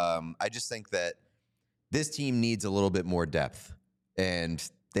fair. I just think that this team needs a little bit more depth, and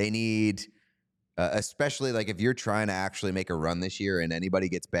they need. Especially like if you're trying to actually make a run this year and anybody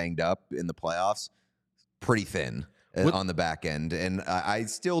gets banged up in the playoffs, pretty thin on the back end. And I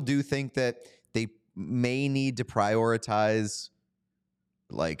still do think that they may need to prioritize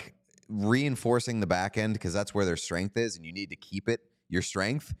like reinforcing the back end because that's where their strength is, and you need to keep it your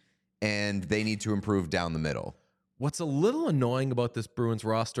strength, and they need to improve down the middle. What's a little annoying about this Bruins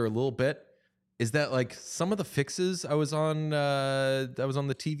roster a little bit is that like some of the fixes I was on the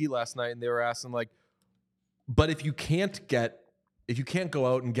TV last night, and they were asking like, but if you can't go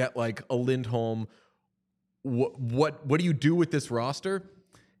out and get like a Lindholm, what do you do with this roster?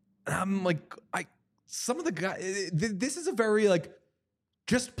 And I'm like, some of the guys, this is a very like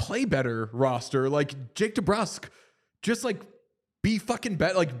just play better roster. Like Jake DeBrusk, just like be fucking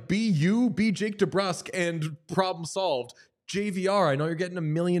better. Like be Jake DeBrusk, and problem solved. JVR, I know you're getting $1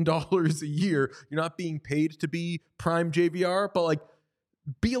 million a year. You're not being paid to be prime JVR, but like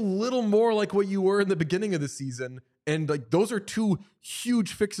be a little more like what you were in the beginning of the season. And like those are two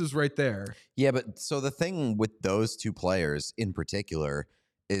huge fixes right there. Yeah, but so the thing with those two players in particular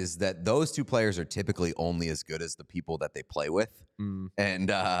is that those two players are typically only as good as the people that they play with.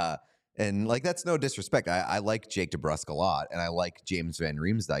 And like, that's no disrespect. I like Jake DeBrusk a lot, and I like James Van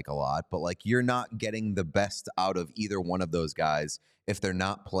Riemsdyk a lot, but like you're not getting the best out of either one of those guys if they're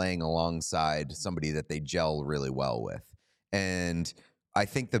not playing alongside somebody that they gel really well with. And I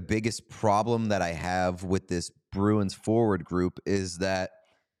think the biggest problem that I have with this Bruins forward group is that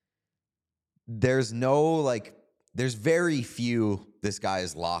there's very few this guy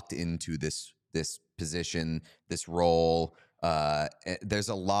is locked into this position, this role. There's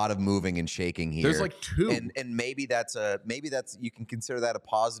a lot of moving and shaking here. There's like two, and maybe that's you can consider that a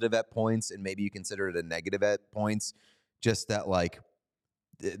positive at points, and maybe you consider it a negative at points. Just that like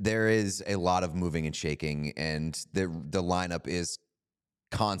there is a lot of moving and shaking, and the lineup is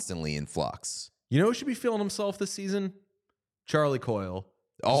constantly in flux. You know who should be feeling himself this season? Charlie Coyle.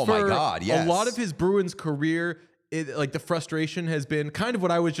 Oh my God, yes. A lot of his Bruins career, like the frustration has been kind of what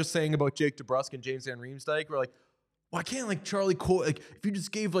I was just saying about Jake DeBrusk and James Van Riemsdyk. We're like, why can't like Charlie Coyle, like if you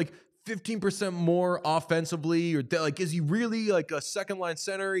just gave like 15% more offensively, or like, is he really like a second line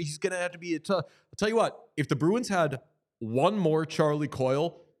center? He's going to have to be I'll tell you what, if the Bruins had one more Charlie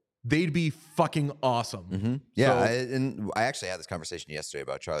Coyle, they'd be fucking awesome. Mm-hmm. Yeah. And I actually had this conversation yesterday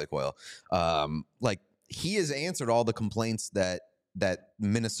about Charlie Coyle. Like he has answered all the complaints that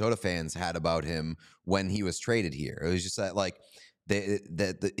Minnesota fans had about him when he was traded here. It was just that like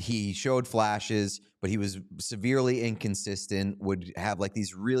he showed flashes, but he was severely inconsistent, would have like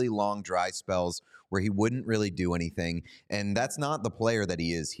these really long dry spells where he wouldn't really do anything. And that's not the player that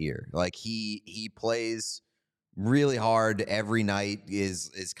he is here. Like he plays really hard every night,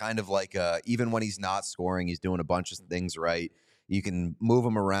 is kind of like even when he's not scoring, he's doing a bunch of things right. You can move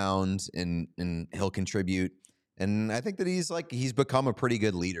him around and he'll contribute. And I think that he's become a pretty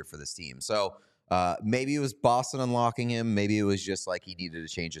good leader for this team. So maybe it was Boston unlocking him. Maybe it was just like he needed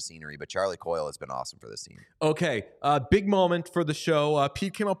to change the scenery. But Charlie Coyle has been awesome for this team. Okay, big moment for the show.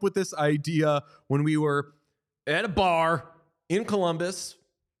 Pete came up with this idea when we were at a bar in Columbus,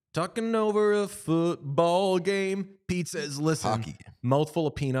 talking over a football game. Pete says, listen, Hockey game. Mouthful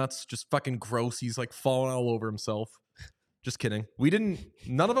of peanuts, just fucking gross. He's like falling all over himself. Just kidding.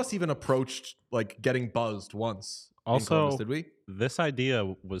 None of us even approached like getting buzzed once. Also, in Columbus, did we? This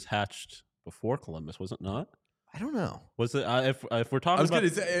idea was hatched before Columbus, was it not? I don't know. Was it? If we're talking, I was about, gonna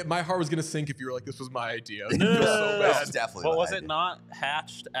say, my heart was gonna sink if you were like, "This was my idea." No, It was so This bad. is definitely. But my was idea. it not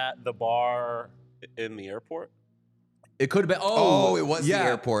hatched at the bar in the airport? It could have been. Oh, it was yeah. the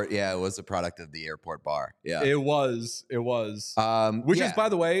airport. Yeah, it was a product of the airport bar. Yeah, It was. Which yeah. is, by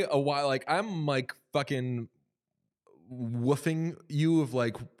the way, a while. Like I'm like fucking woofing you of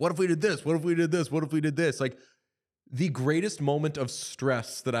like, what if we did this? What if we did this? What if we did this? Like the greatest moment of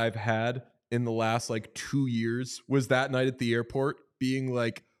stress that I've had in the last like 2 years was that night at the airport, being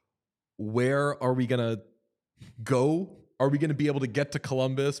like, where are we gonna go? Are we gonna be able to get to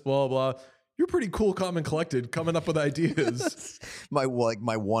Columbus? Blah blah. You're pretty cool, calm, and collected, coming up with ideas. my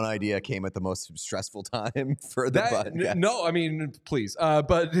one idea came at the most stressful time for the podcast. No, I mean, please.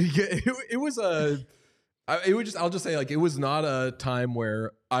 But it was I'll just say, like, it was not a time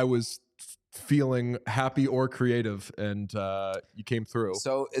where I was feeling happy or creative, and you came through.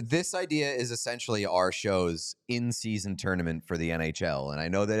 So this idea is essentially our show's in-season tournament for the NHL. And I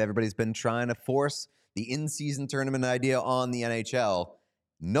know that everybody's been trying to force the in-season tournament idea on the NHL.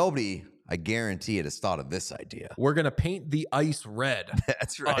 Nobody, I guarantee it, has thought of this idea. We're going to paint the ice red.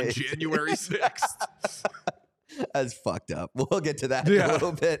 That's right. On January 6th. That's fucked up. We'll get to that in a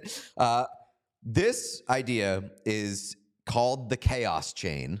little bit. This idea is called the Chaos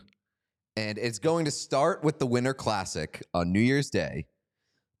Chain, and it's going to start with the Winter Classic on New Year's Day.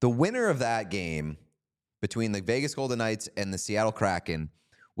 The winner of that game between the Vegas Golden Knights and the Seattle Kraken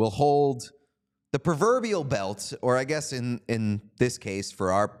will hold the proverbial belt, or I guess in this case,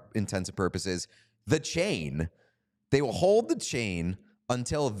 for our intents and purposes, the chain. They will hold the chain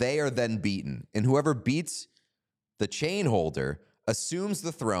until they are then beaten. And whoever beats the chain holder assumes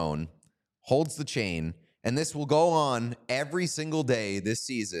the throne, holds the chain, and this will go on every single day this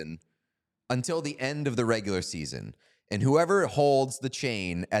season until the end of the regular season. And whoever holds the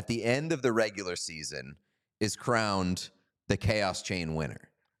chain at the end of the regular season is crowned the Chaos Chain winner.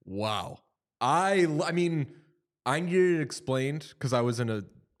 Wow. I mean, I needed it explained because I was in a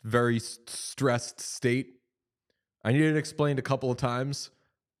very stressed state. I needed it explained a couple of times,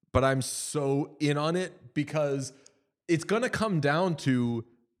 but I'm so in on it because it's going to come down to,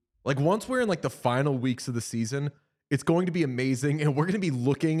 like, once we're in like the final weeks of the season, it's going to be amazing. And we're going to be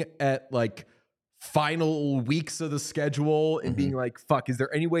looking at like final weeks of the schedule and being like, fuck, is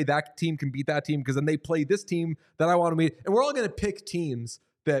there any way that team can beat that team? Because then they play this team that I want to meet. And we're all going to pick teams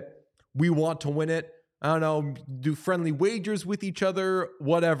that we want to win it. I don't know, do friendly wagers with each other,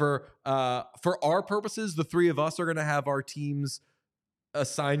 whatever. For our purposes, the three of us are going to have our teams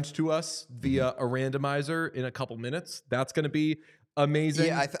assigned to us via a randomizer in a couple minutes. That's going to be amazing.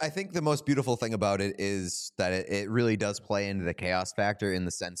 Yeah, I think the most beautiful thing about it is that it really does play into the chaos factor in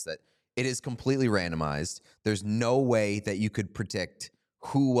the sense that it is completely randomized. There's no way that you could predict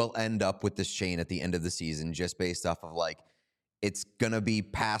who will end up with this chain at the end of the season just based off of like, it's going to be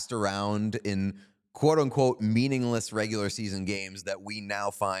passed around in quote unquote meaningless regular season games that we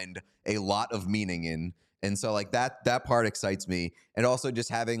now find a lot of meaning in. And so like that part excites me. And also just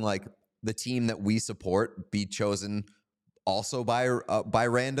having like the team that we support be chosen also by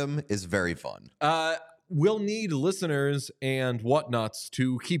random is very fun. We'll need listeners and whatnots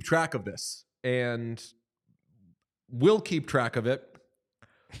to keep track of this, and we'll keep track of it.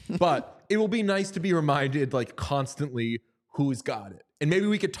 But it will be nice to be reminded like constantly who's got it. And maybe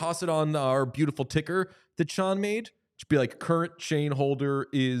we could toss it on our beautiful ticker that Sean made. Just be like, current chain holder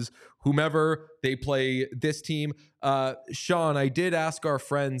is whomever, they play this team. Sean, I did ask our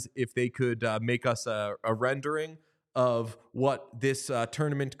friends if they could make us a rendering of what this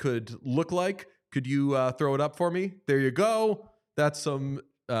tournament could look like. Could you throw it up for me? There you go. That's some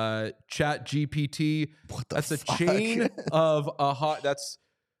Chat GPT. What the That's a fuck? chain of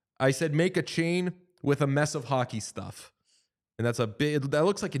I said make a chain with a mess of hockey stuff. And that's that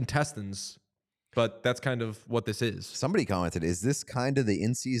looks like intestines, but that's kind of what this is. Somebody commented, is this kind of the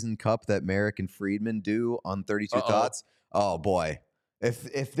in-season cup that Merrick and Friedman do on 32 Thoughts? Oh boy.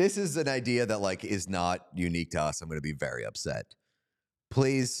 If this is an idea that like is not unique to us, I'm going to be very upset.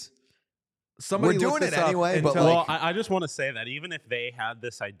 Please. Somebody We're doing it anyway, but Well, I just want to say that even if they had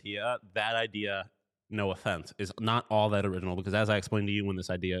this idea, that idea, no offense, is not all that original, because as I explained to you when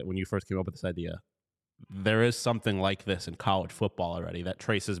you first came up with this idea, there is something like this in college football already that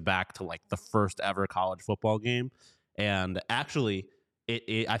traces back to like the first ever college football game. And actually,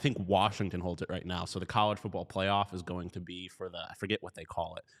 I think Washington holds it right now. So the college football playoff is going to be for I forget what they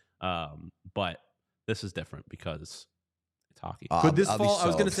call it. But this is different because it's hockey. Could this fall? So I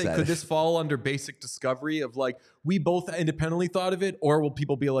was going to say, could this fall under basic discovery of like we both independently thought of it, or will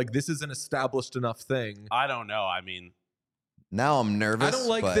people be like, this is an established enough thing? I don't know. I mean, now I'm nervous. I don't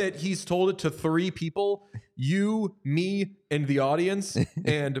like that he's told it to 3 people: you, me, and the audience,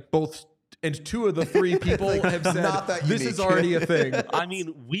 and two of the 3 people have said not that this unique. is already a thing. I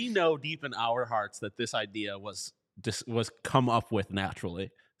mean, we know deep in our hearts that this idea was come up with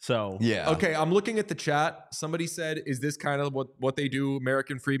naturally. So yeah. Okay, I'm looking at the chat. Somebody said, is this kind of what they do,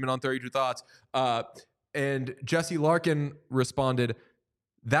 American Freeman on 32 Thoughts? And Jesse Larkin responded,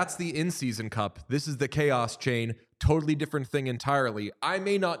 that's the in-season cup. This is the chaos chain. Totally different thing entirely. I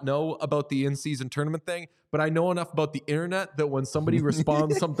may not know about the in-season tournament thing, but I know enough about the internet that when somebody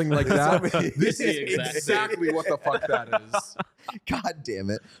responds something like that, this is exactly what the fuck that is. God damn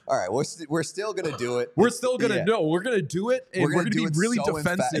it. All right, we're still going to do it. We're still going to know. We're going to do it, and we're going to be really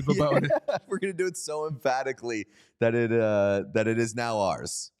defensive about it. We're going to do it so emphatically that it is now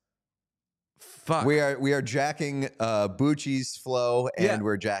ours. Fuck. We are jacking Bucci's flow, and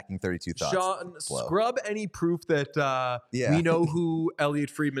we're jacking 32 Thoughts. Sean, flow. scrub any proof that we know who Elliot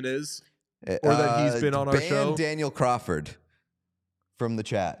Friedman is, or that he's been on our show. Daniel Crawford from the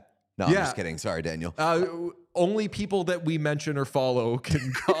chat. No, I'm just kidding. Sorry, Daniel. Only people that we mention or follow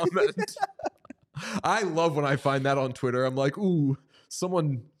can comment. I love when I find that on Twitter. I'm like, ooh,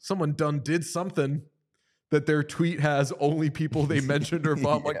 someone did something that their tweet has only people they mentioned or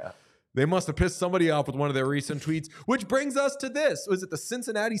follow. I'm like, they must have pissed somebody off with one of their recent tweets, which brings us to this. Was it the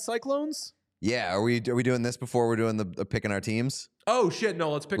Cincinnati Cyclones? Yeah. Are we doing this before we're doing the picking our teams? Oh, shit.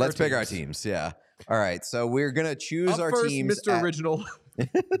 No, let's pick our teams. Yeah. All right. So we're going to choose our first, teams. Mr. Original.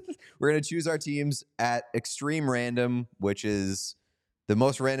 We're going to choose our teams at extreme random, which is the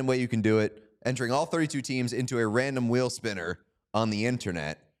most random way you can do it. Entering all 32 teams into a random wheel spinner on the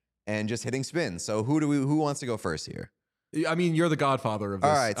internet and just hitting spins. So who wants to go first here? I mean, you're the godfather of this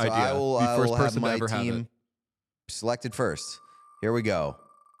All right, so idea. I will have my have team selected first. Here we go.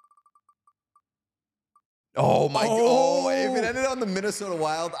 Oh my! Oh, if it ended on the Minnesota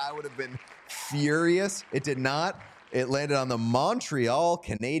Wild, I would have been furious. It did not. It landed on the Montreal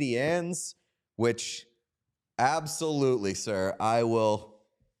Canadiens, which absolutely, sir, I will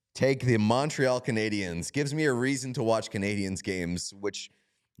take the Montreal Canadiens. Gives me a reason to watch Canadiens games, which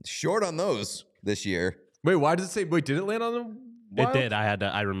short on those this year. Wait, why does it say? Wait, did it land on the Wild? It did.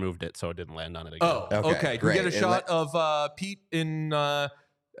 I removed it, so it didn't land on it again. Oh, okay. Can we great. get a shot of Pete in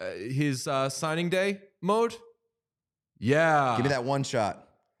his signing day mode? Yeah. Give me that one shot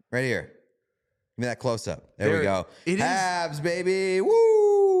right here. Give me that close up. There we go. It is. Habs, baby.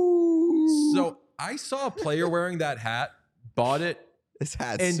 Woo! So I saw a player wearing that hat, bought it, This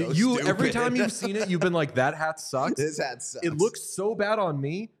hat's and so you stupid. every time you've seen it, you've been like, that hat sucks. This hat sucks. It looks so bad on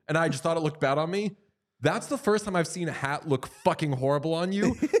me, and I just thought it looked bad on me. That's the first time I've seen a hat look fucking horrible on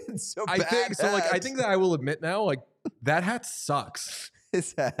you. It's so I bad think so. Like, I hat. think that I will admit now, like, that hat sucks.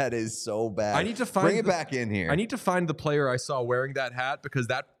 This hat is so bad. I need to find Bring it back in here. I need to find the player I saw wearing that hat, because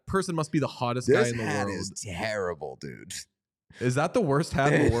that person must be the hottest guy This in the hat world. is terrible, dude. Is that the worst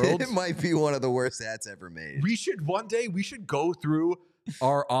hat in the world? It might be one of the worst hats ever made. One day we should go through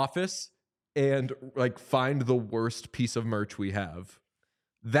our office and like find the worst piece of merch we have.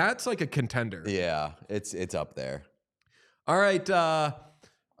 That's like a contender. Yeah, it's up there. All right,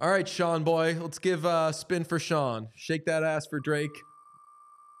 Sean boy. Let's give a spin for Sean. Shake that ass for Drake.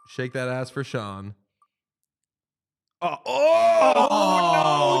 Shake that ass for Sean. Oh, no!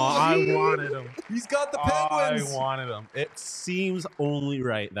 I wanted him. He's got the Penguins. I wanted him. It seems only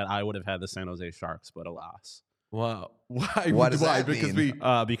right that I would have had the San Jose Sharks, but alas. Wow. Why? What does that Because mean?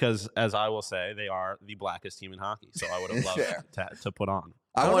 Because, as I will say, they are the blackest team in hockey. So I would have loved to put on.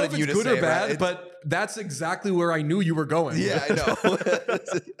 I don't know if wanted you it's to good say or bad, right? but that's exactly where I knew you were going. Yeah, I know.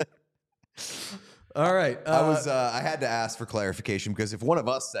 All right. I had to ask for clarification because if one of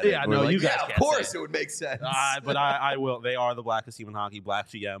us said it, Yeah, we're no, like, you guys yeah, of can't course say it would make sense. But I will. They are the blackest team in hockey. Black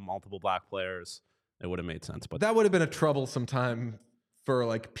GM, multiple black players. It would have made sense, but that would have been a troublesome time for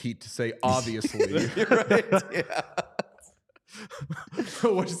like Pete to say, obviously. You're right. Yeah.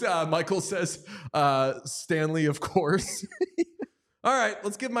 Which Michael says, Stanley, of course. All right,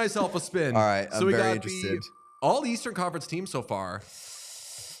 let's give myself a spin. All right, I'm we very got interested. All the Eastern Conference teams so far.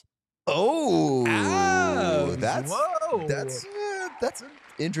 Oh, Avs. that's an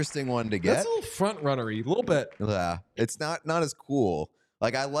interesting one to get. That's a little front runnery, a little bit. Yeah, it's not as cool.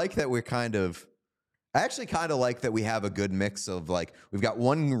 Like I like that we're I actually kind of like that we have a good mix of like we've got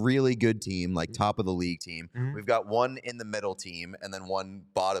one really good team, like top of the league team. Mm-hmm. We've got one in the middle team, and then one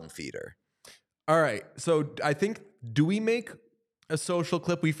bottom feeder. All right, so I think do we make a social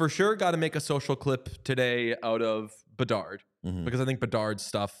clip? We for sure got to make a social clip today out of Bedard because I think Bedard's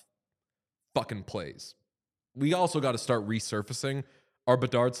stuff fucking plays. We also got to start resurfacing our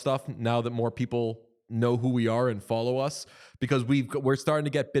Bedard stuff now that more people know who we are and follow us because we're starting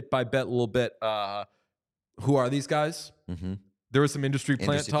to get bit by bit a little bit. Who are these guys? Mm-hmm. There was some industry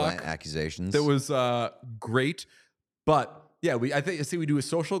plant accusations. That was great, but yeah, I think we do a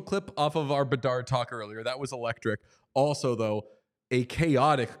social clip off of our Bedard talk earlier. That was electric. Also, though, a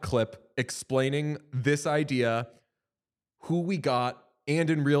chaotic clip explaining this idea, who we got,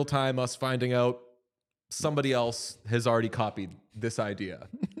 and in real time us finding out somebody else has already copied this idea.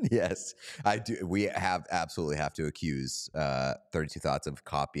 Yes, I do. We absolutely have to accuse 32 Thoughts of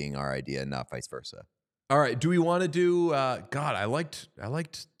copying our idea, not vice versa. All right. Do we want to do? God, I liked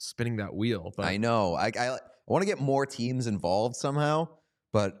spinning that wheel. But I know. I want to get more teams involved somehow.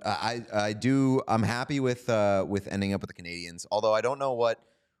 But I do. I'm happy with ending up with the Canadiens. Although I don't know what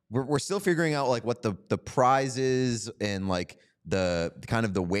we're still figuring out, like what the prizes and like the kind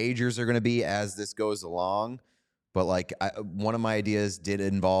of the wagers are going to be as this goes along. But like one of my ideas did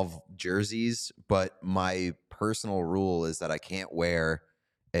involve jerseys, but my personal rule is that I can't wear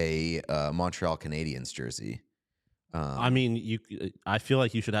a Montreal Canadiens jersey. I mean, I feel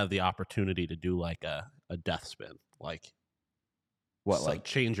like you should have the opportunity to do like a death spin, like like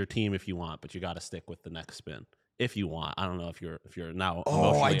change your team if you want, but you got to stick with the next spin if you want. I don't know if you're now.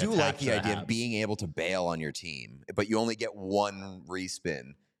 Oh, I do like the idea of being able to bail on your team, but you only get one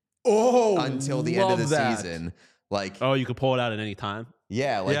respin. Until the end of the season. Like, you could pull it out at any time.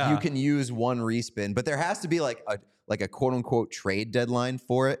 Yeah, you can use one respin, but there has to be like a quote unquote trade deadline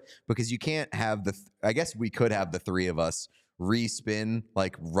for it because you can't have I guess we could have the three of us respin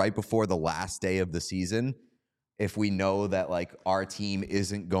like right before the last day of the season if we know that like our team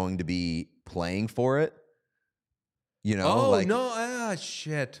isn't going to be playing for it. You know?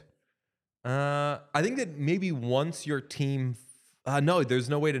 Shit. I think that maybe once your team. No, there's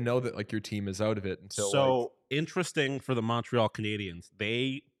no way to know that like your team is out of it until. So interesting for the Montreal Canadiens.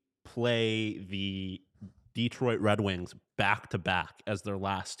 They play the Detroit Red Wings back to back as their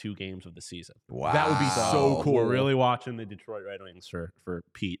last two games of the season. Wow, that would be so cool. We're really watching the Detroit Red Wings for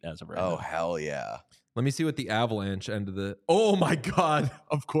Pete as of right now. Oh hell yeah! Let me see what the Avalanche end of the. Oh my God!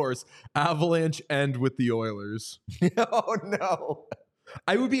 Of course, Avalanche end with the Oilers. Oh no!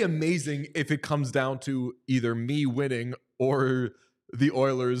 I would be amazing if it comes down to either me winning or the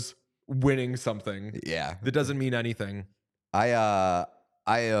Oilers winning something. Yeah, that doesn't mean anything. I'm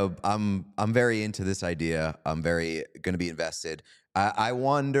very into this idea. I'm very going to be invested. I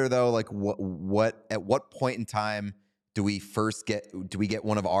wonder though, like what at what point in time do we get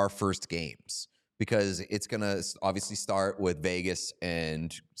one of our first games? Because it's going to obviously start with Vegas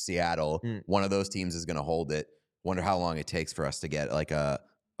and Seattle. One of those teams is going to hold it. Wonder how long it takes for us to get like a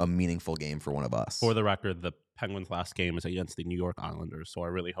meaningful game for one of us. For the record, the Penguins' last game is against the New York Islanders, so I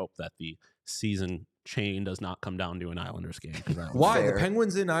really hope that the season chain does not come down to an Islanders game. Why? Fair. The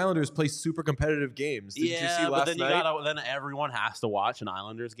Penguins and Islanders play super competitive games. Did you see last night? Then everyone has to watch an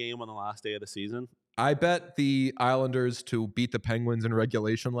Islanders game on the last day of the season. I bet the Islanders to beat the Penguins in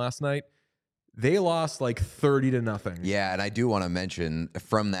regulation last night. They lost like 30-0. Yeah, and I do want to mention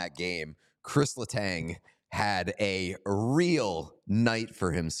from that game, Chris Letang had a real night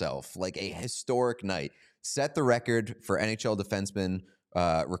for himself, like a historic night. Set the record for NHL defenseman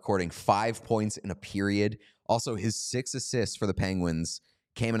recording 5 points in a period. Also, his 6 assists for the Penguins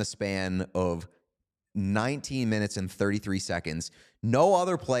came in a span of 19 minutes and 33 seconds. No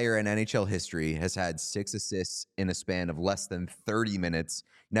other player in NHL history has had 6 assists in a span of less than 30 minutes,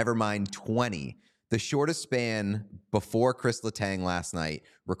 never mind 20. The shortest span before Chris Letang last night,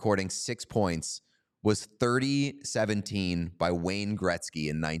 recording 6 points, was 30-17 by Wayne Gretzky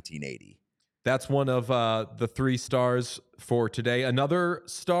in 1980. That's one of the 3 stars for today. Another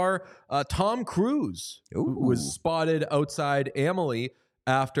star, Tom Cruise, who was spotted outside Amalie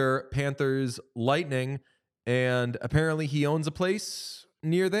after Panthers Lightning, and apparently he owns a place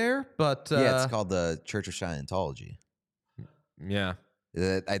near there. But yeah, it's called the Church of Scientology. Yeah,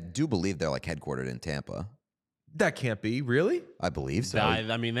 I do believe they're like headquartered in Tampa. That can't be, really? I believe so.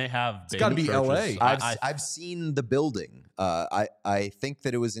 I mean, they have. It's got to be churches. LA. I've seen the building. I think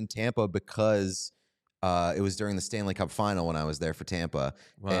that it was in Tampa because it was during the Stanley Cup final when I was there for Tampa,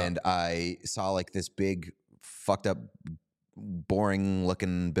 and I saw like this big, fucked up, boring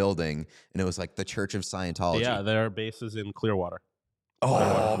looking building, and it was like the Church of Scientology. Yeah, their base is in Clearwater.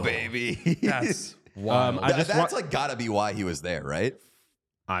 Oh, baby, That's wild. that's like gotta be why he was there, right?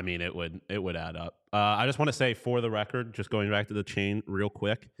 I mean, it would add up. I just want to say, for the record, just going back to the chain real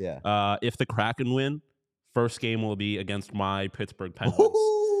quick. Yeah. If the Kraken win, first game will be against my Pittsburgh Penguins,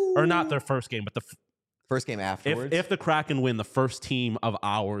 or not their first game, but the first game afterwards. If the Kraken win, the first team of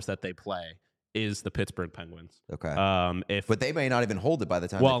ours that they play is the Pittsburgh Penguins. Okay. But they may not even hold it by the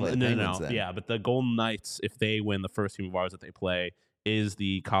time they play the Penguins. Then. Yeah, but the Golden Knights, if they win, the first team of ours that they play is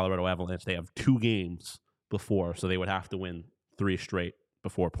the Colorado Avalanche. They have 2 games before, so they would have to win 3 straight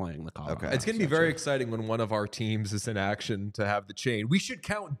before playing the Colorado. Okay. It's going to be very exciting when one of our teams is in action to have the chain. We should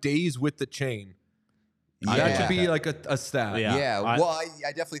count days with the chain. Yeah. That should be like a stat. Yeah. Well,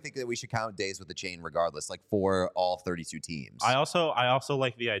 I definitely think that we should count days with the chain regardless, like for all 32 teams. I also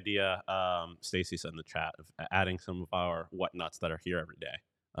like the idea, Stacy said in the chat, of adding some of our whatnuts that are here every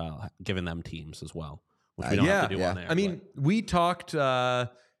day, giving them teams as well, which we don't have to do on there. I mean, we talked...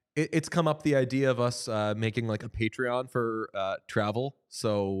 it's come up the idea of us making like a Patreon for travel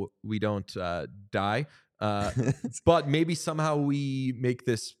so we don't die. But maybe somehow we make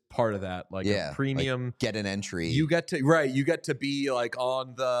this part of that, like a premium. Like get an entry. You get to be like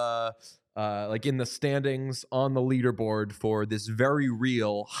on the like in the standings on the leaderboard for this very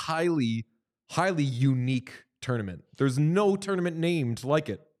real, highly unique tournament. There's no tournament named like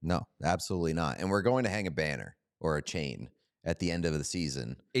it. No, absolutely not. And we're going to hang a banner or a chain at the end of the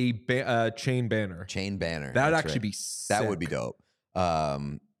season. A chain banner. Chain banner. That'd actually be sick. That would be dope.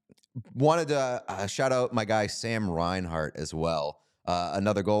 Wanted to shout out my guy Sam Reinhart as well.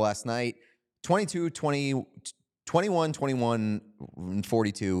 Another goal last night. 22, 20, 21, 21,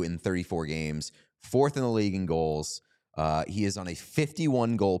 42 in 34 games. 4th in the league in goals. He is on a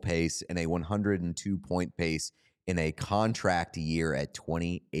 51 goal pace and a 102 point pace in a contract year at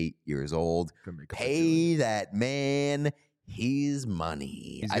 28 years old. Pay that man his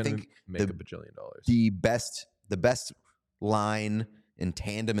money. I think make $1 bajillion. The best line in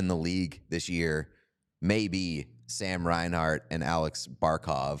tandem in the league this year may be Sam Reinhart and Alex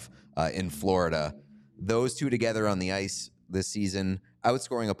Barkov in Florida. Those two together on the ice this season,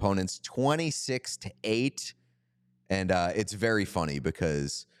 outscoring opponents 26-8. And it's very funny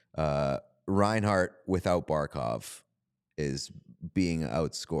because Reinhart without Barkov is being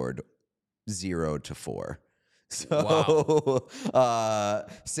outscored 0-4. So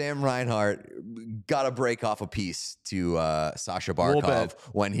Sam Reinhart got to break off a piece to Sasha Barkov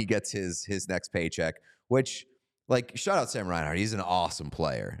when he gets his next paycheck, which, like, shout out Sam Reinhart. He's an awesome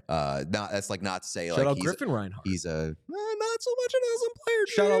player. That's like not to say shout like out Griffin Reinhart. He's a not so much an awesome player.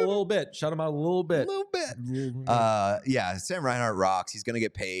 Shout out a little bit. Shout him out a little bit. Yeah, Sam Reinhart rocks. He's gonna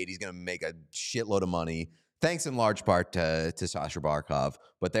get paid. He's gonna make a shitload of money. Thanks in large part to Sasha Barkov,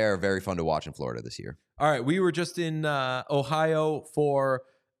 but they're very fun to watch in Florida this year. All right, we were just in Ohio for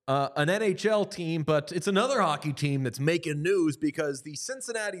an NHL team, but it's another hockey team that's making news because the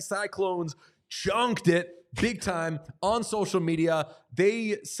Cincinnati Cyclones chunked it big time on social media.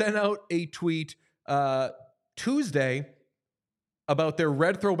 They sent out a tweet Tuesday about their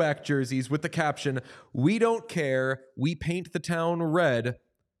red throwback jerseys with the caption, "We don't care, we paint the town red,"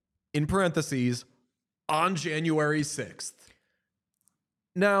 in parentheses, on January 6th.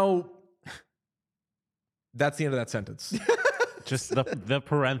 Now, that's the end of that sentence. Just the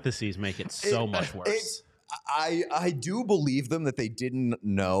parentheses make it so much worse. I do believe them that they didn't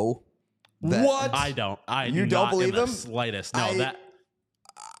know. What? I don't. You don't believe them? The slightest. No,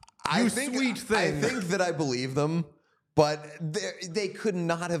 I think that I believe them, but they could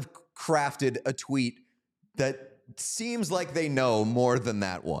not have crafted a tweet that seems like they know more than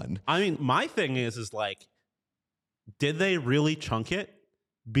that one. I mean, my thing is like, did they really chunk it?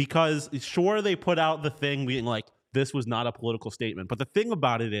 Because sure, they put out the thing being like, this was not a political statement. But the thing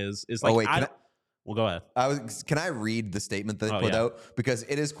about it is like, well, go ahead. Can I read the statement that they put out? Because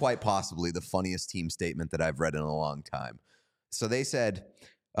it is quite possibly the funniest team statement that I've read in a long time. So they said,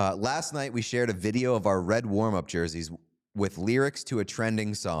 last night we shared a video of our red warm-up jerseys with lyrics to a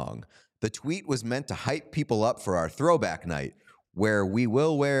trending song. The tweet was meant to hype people up for our throwback night, where we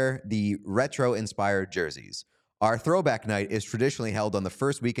will wear the retro-inspired jerseys. Our throwback night is traditionally held on the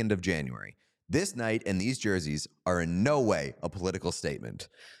first weekend of January. This night and these jerseys are in no way a political statement.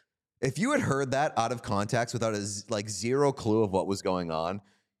 If you had heard that out of context without zero clue of what was going on,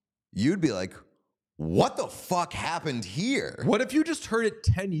 you'd be like, what the fuck happened here? What if you just heard it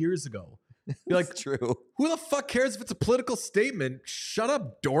 10 years ago? You're like, true. Who the fuck cares if it's a political statement? Shut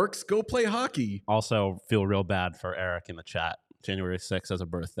up, dorks. Go play hockey. Also, feel real bad for Eric in the chat. January 6th as a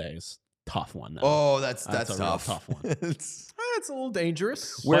birthday is a tough one. Now. Oh, that's a real tough. tough one. It's a little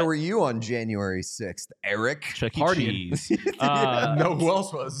dangerous. Where were you on January 6th, Eric? Chuck E. Partying. Cheese. No, who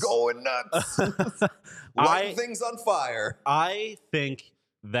else was? Going nuts. Lighting things on fire. I think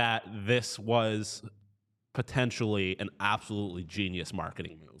that this was potentially an absolutely genius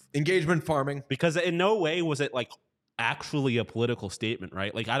marketing move. Engagement farming. Because in no way was it like actually a political statement,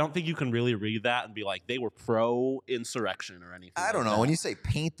 right? Like, I don't think you can really read that and be like, they were pro-insurrection or anything. I don't know. When you say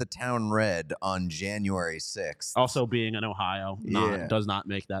paint the town red on January 6th. Also, being in Ohio does not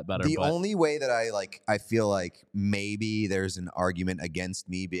make that better. The only way that I feel like maybe there's an argument against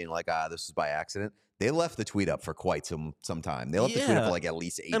me being like, this was by accident. They left the tweet up for quite some time. They left the tweet up for like at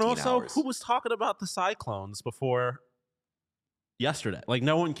least 18 hours. And also, who was talking about the Cyclones before yesterday? Like,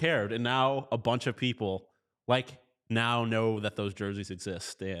 no one cared. And now a bunch of people now know that those jerseys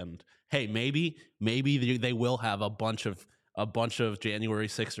exist. And hey, maybe they will have a bunch of January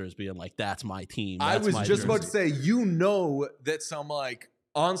Sixers being like, that's my team. I was just about to say, that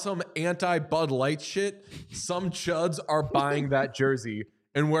on some anti-Bud Light shit, some chuds are buying that jersey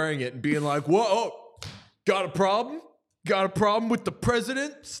and wearing it and being like, whoa, got a problem? Got a problem with the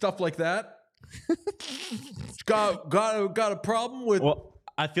president? Stuff like that. got a problem with... Well,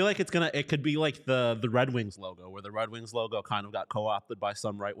 I feel like it could be like the Red Wings logo, where the Red Wings logo kind of got co-opted by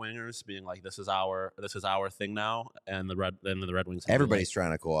some right wingers, being like, "This is our thing now," and the Red Wings. Everybody's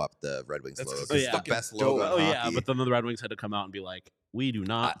trying to co-opt the Red Wings logo. It's the best logo. Oh yeah, but then the Red Wings had to come out and be like, "We do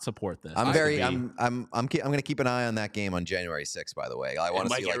not support this." I'm going to keep an eye on that game on January 6th. By the way, I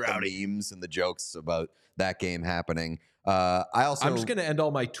want to see the memes and the jokes about that game happening. I'm just going to end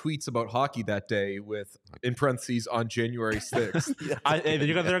all my tweets about hockey that day with, in parentheses, on January 6th.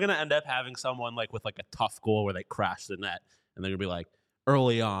 They're going to end up having someone with a tough goal where they crash the net, and they're going to be like,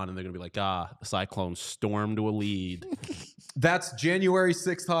 early on, and they're going to be like, the Cyclones stormed to a lead. That's January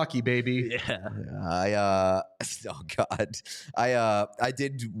 6th hockey, baby. Yeah. Oh God.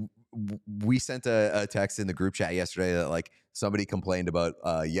 We sent a text in the group chat yesterday that somebody complained about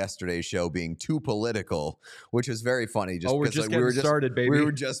yesterday's show being too political, which was very funny. Just we're just getting started, baby. We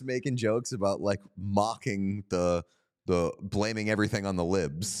were just making jokes about mocking the blaming everything on the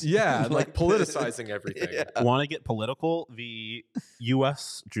libs. Yeah, politicizing everything. Yeah. Want to get political? The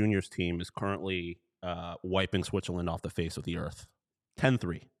U.S. juniors team is currently wiping Switzerland off the face of the earth.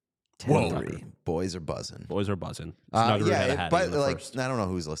 10-3. 10-3. Boys are buzzing. But I don't know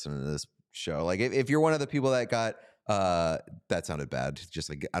who's listening to this show. If you're one of the people that got that sounded bad.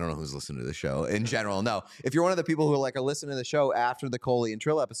 I don't know who's listening to the show in general. No, if you're one of the people who are listening to the show after the Coley and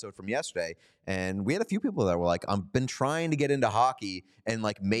Trill episode from yesterday, and we had a few people that were like, I've been trying to get into hockey, and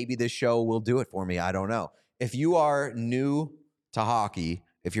maybe this show will do it for me. I don't know. If you are new to hockey,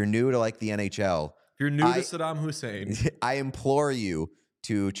 if you're new to the NHL, if you're new to Saddam Hussein, I implore you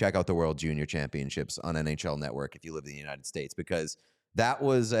to check out the World Junior Championships on NHL Network if you live in the United States, because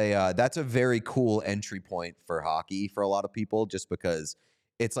that's a very cool entry point for hockey for a lot of people, just because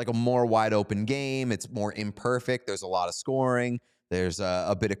it's a more wide open game. It's more imperfect. There's a lot of scoring. There's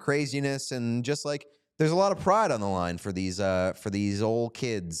a bit of craziness, and there's a lot of pride on the line for these old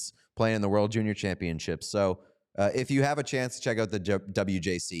kids playing in the World Junior Championships. So if you have a chance to check out the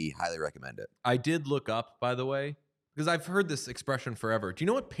WJC, highly recommend it. I did look up, by the way, because I've heard this expression forever. Do you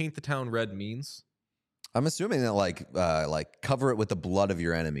know what paint the town red means? I'm assuming that cover it with the blood of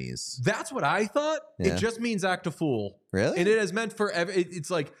your enemies. That's what I thought. Yeah. It just means act a fool. Really? And it is meant for it's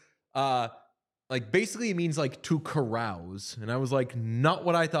basically it means to carouse. And I was not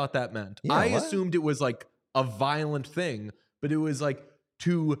what I thought that meant. Yeah, I assumed it was a violent thing, but it was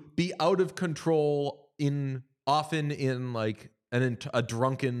to be out of control often in a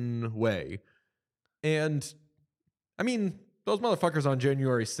drunken way. And I mean, those motherfuckers on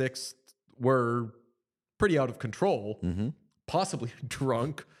January 6th were pretty out of control, possibly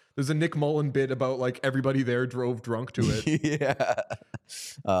drunk. There's a Nick Mullen bit about everybody there drove drunk to it.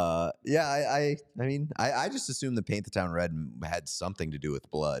 I just assumed the paint the town red had something to do with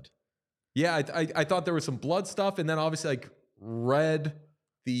blood. Yeah, I thought there was some blood stuff, and then obviously red.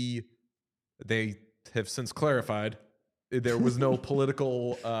 They have since clarified There was no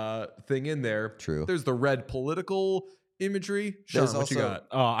political thing in there. True. There's the red political imagery. Sean, There's what you also- got?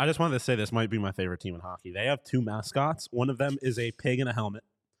 Oh, I just wanted to say this might be my favorite team in hockey. They have 2 mascots. One of them is a pig in a helmet.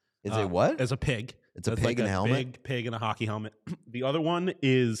 Is it what? Is a pig. It's a It's pig like in a helmet? Big pig in a hockey helmet. The other one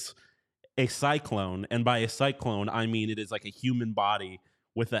is a cyclone, and by a cyclone, I mean it is like a human body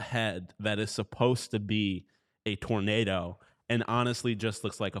with a head that is supposed to be a tornado, and honestly just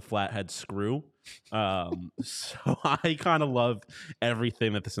looks like a flathead screw. So I kind of love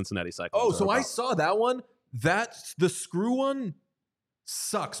everything that the Cincinnati Cyclones. Oh, are so I about. saw that one. That's the screw one.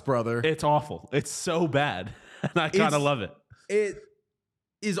 Sucks, brother. It's awful. It's so bad, and I kind It's- of love it. It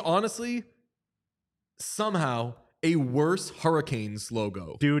is honestly somehow a worse Hurricanes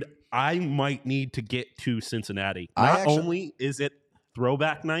logo. Dude, I might need to get to Cincinnati. I Not actually- only is it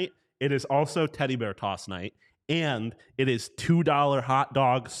throwback night, it is also teddy bear toss night, and it is $2 hot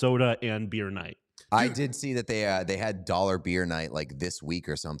dog, soda, and beer night. I did see that they had dollar beer night like this week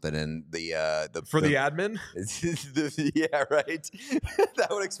or something, and the admin. yeah, right. That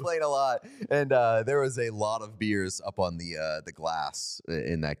would explain a lot. And there was a lot of beers up on the glass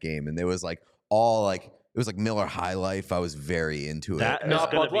in that game, and there was like it was like Miller High Life. I was very into That it. is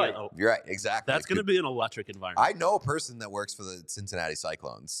Not gonna Bud be Light. You're right, exactly. That's going to be an electric environment. I know a person that works for the Cincinnati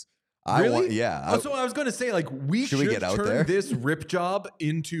Cyclones. Really? Yeah. So I was going to say, like, we Should should we get out turn there? this rip job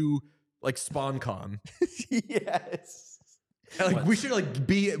into like SpawnCon. Yes. Like we should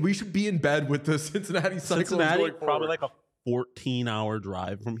be in bed with the Cincinnati Cyclones. Cincinnati, going probably forward. like a 14-hour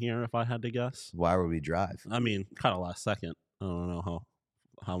drive from here, if I had to guess. Why would we drive? I mean, kind of last second. I don't know how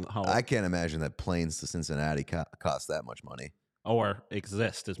I can't imagine that planes to Cincinnati cost that much money. or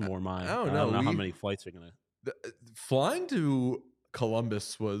exist is more my. I don't know. how We- many flights are gonna. Flying to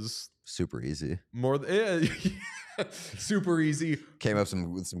Columbus was Super easy. more super easy. Came up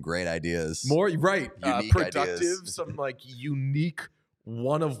with some great ideas. More right, Unique productive, ideas. some like unique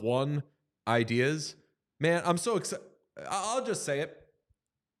one of one ideas. Man, I'm so excited. I'll just say it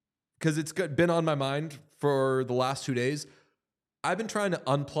because it's been on my mind for the last 2 days. I've been trying to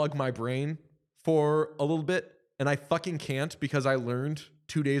unplug my brain for a little bit, and I fucking can't because I learned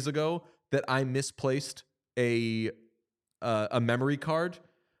 2 days ago that I misplaced a memory card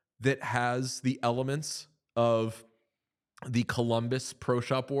that has the elements of the Columbus Pro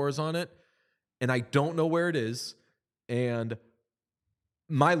Shop Wars on it, and I don't know where it is, and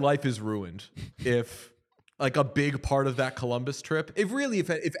my life is ruined if like a big part of that Columbus trip, if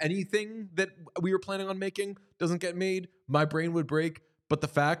anything that we were planning on making doesn't get made, my brain would break. But the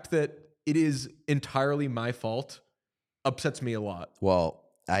fact that it is entirely my fault upsets me a lot. Well,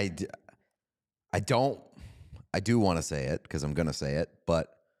 I do want to say it because I'm going to say it, but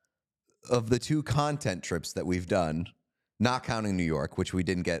of the 2 content trips that we've done, not counting New York, which we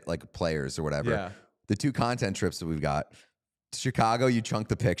didn't get like players or whatever, Yeah. the 2 content trips that we've got, Chicago, you chunked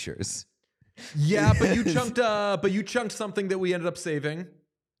the pictures. Yeah, but you chunked something that we ended up saving.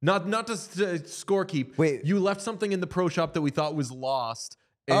 Not to score keep. Wait. You left something in the pro shop that we thought was lost.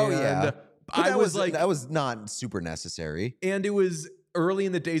 Oh, and yeah. But I that was like, that was not super necessary. and it was early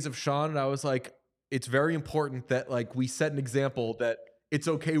in the days of Sean, and I was like, it's very important that like we set an example that it's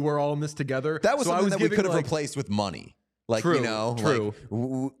okay, we're all in this together. That was So I something that we giving, could have like, replaced with money. Like, True, you know, true.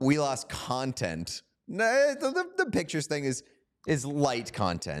 like, we lost content. Nah, the pictures thing is light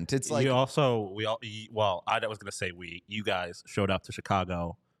content. It's like, I was gonna say you guys showed up to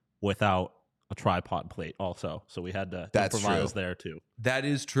Chicago without a tripod plate also, so we had to That's improvise true. there too. That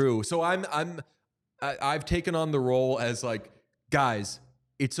is true. So I've taken on the role as like, guys,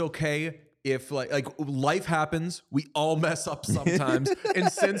 it's okay if like life happens. We all mess up sometimes.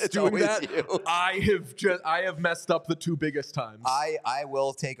 And since It's doing always that, you. I have messed up the 2 biggest times. I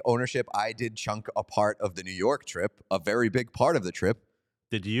will take ownership. I did chunk a part of the New York trip, a very big part of the trip.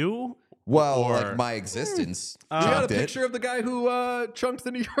 Did you? Well, Or- like my existence. We got a chunked it. picture of the guy who chunked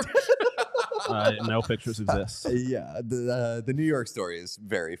the New York. No pictures exist. Yeah, the New York story is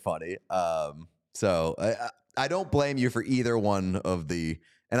very funny. So I don't blame you for either one of the,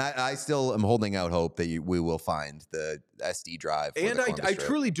 and I still am holding out hope that we will find the SD drive. For And the I Columbus trip.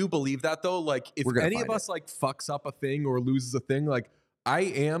 truly do believe that though. Like if We're gonna any of find us like fucks up a thing or loses a thing, like I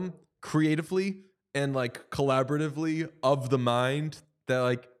am creatively and like collaboratively of the mind that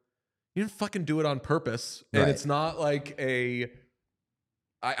like you didn't fucking do it on purpose. And Right. it's not like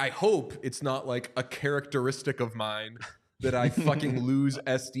I hope it's not like a characteristic of mine that I fucking lose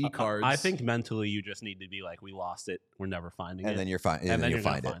SD cards. I think mentally you just need to be like, we lost it, we're never finding it. and then you're fine. And, And then then you'll you're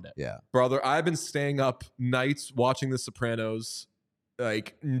gonna find find it. it. Yeah. brother, I've been staying up nights watching The Sopranos,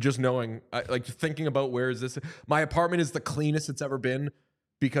 like just knowing, like thinking about where is this. My apartment is the cleanest it's ever been.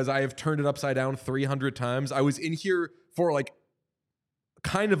 because I have turned it upside down 300 times. I was in here for like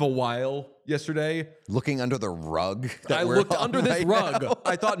kind of a while yesterday. Looking under the rug. I looked under this rug.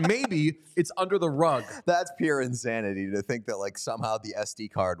 I thought maybe it's under the rug. That's pure insanity to think that like somehow the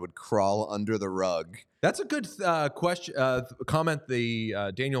SD card would crawl under the rug. That's a good question. Comment.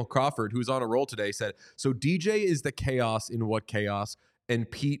 The Daniel Crawford, who's on a roll today, said, so DJ is the chaos in What Chaos, and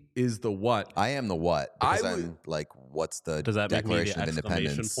Pete is the what? I am the what? Because I'm like, what's the Does that make me the Declaration of exclamation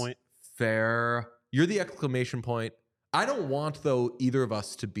Independence? point? Fair. You're the exclamation point. I don't want, though, either of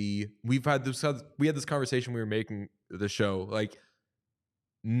us to be. We had this conversation. We were making the show. Like,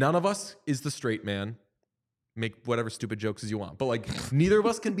 none of us is the straight man. Make whatever stupid jokes as you want, but like, neither of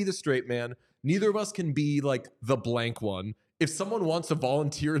us can be the straight man. Neither of us can be like the blank one. If someone wants to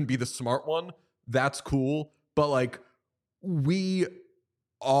volunteer and be the smart one, that's cool. But like, we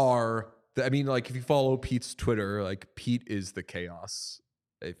are. I mean, like, if you follow Pete's Twitter, like, Pete is the chaos.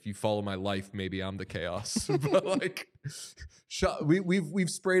 If you follow my life, maybe I'm the chaos. But like, we've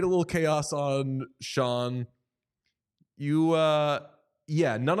sprayed a little chaos on Sean.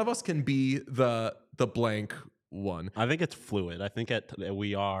 Yeah, none of us can be the blank one. I think it's fluid. I think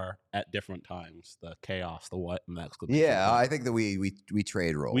we are at different times the chaos, the what, and the exclamation. Yeah, point. I think that we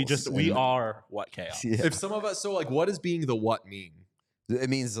trade roles. We are what chaos. Yeah. If some of us, so like, what does being the what mean? It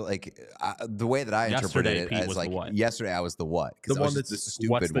means like the way that I interpreted it Pete as was like the what. yesterday I was the what, because The I one was just that's- the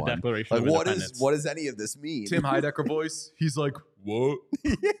stupid What's the one. Declaration Like of what Independence? does any of this mean? Tim Heidecker voice. He's like, what?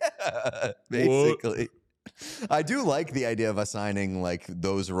 Yeah, basically. I do like the idea of assigning like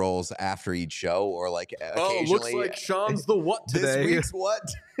those roles after each show, or like Oh, occasionally. looks like Sean's the what today. This week's what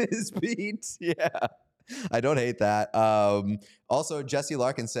is Pete? Yeah, I don't hate that. Also, Jesse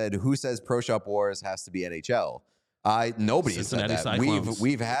Larkin said, "Who says Pro Shop Wars has to be NHL?" Nobody has said Cincinnati that. Cyclones.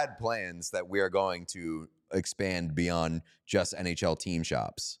 We've had plans that we are going to expand beyond just NHL team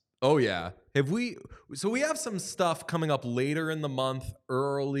shops. Oh yeah. So we have some stuff coming up later in the month,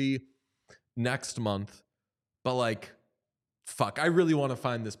 early next month. But like, fuck, I really want to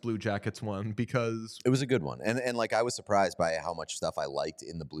find this Blue Jackets one because It was a good one, and like I was surprised by how much stuff I liked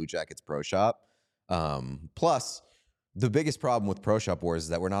in the Blue Jackets Pro Shop. Plus, the biggest problem with Pro Shop Wars is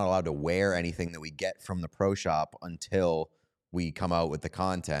that we're not allowed to wear anything that we get from the Pro Shop until we come out with the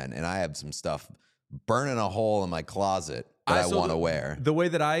content. And I have some stuff burning a hole in my closet that I want to wear. The way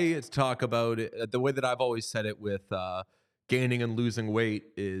that I talk about it, the way that I've always said it with gaining and losing weight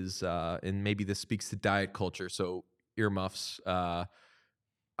is, and maybe this speaks to diet culture, so earmuffs, I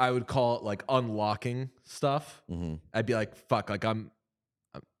would call it like unlocking stuff. Mm-hmm. I'd be like, fuck, like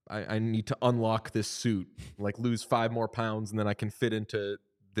I need to unlock this suit, like lose 5 more pounds, and then I can fit into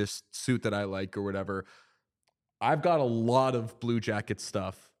this suit that I like or whatever. I've got a lot of Blue Jacket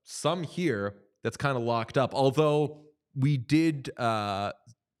stuff, some here that's kind of locked up. Although we did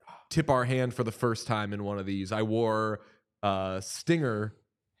tip our hand for the first time in one of these. I wore Stinger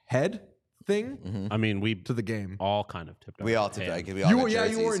head thing Mm-hmm. I mean, we to the game. all kind of tipped. We our all took hand. we all You got wore, yeah,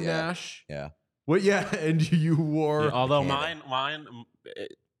 you wore jerseys, yeah. Nash. Yeah. Well, yeah, and you wore. Yeah, although Canada. mine,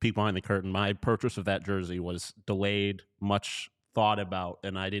 peek behind the curtain. My purchase of that jersey was delayed, much thought about,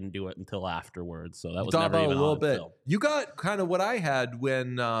 and I didn't do it until afterwards. So that was Thought never about even a little on bit. film. You got kind of what I had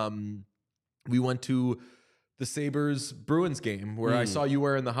when we went to the Sabres Bruins game, where I saw you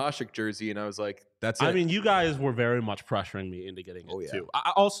wearing the Hasek jersey, and I was like, "That's it." I mean, you guys were very much pressuring me into getting it Oh, yeah. too.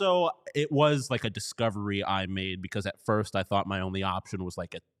 Also, it was like a discovery I made because at first I thought my only option was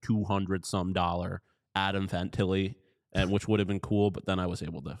like a $200-some Adam Fantilli, and which would have been cool, but then I was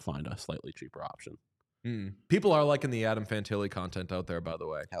able to find a slightly cheaper option. People are liking the Adam Fantilli content out there, by the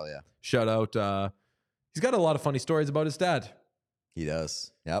way. Hell yeah. Shout out. He's got a lot of funny stories about his dad. He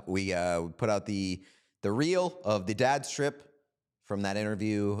does. Yep. We put out the reel of the dad strip from that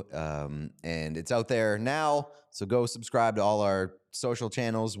interview, and it's out there now. So go subscribe to all our social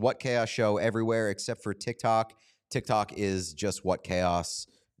channels. What Chaos Show everywhere except for TikTok. TikTok is just What Chaos,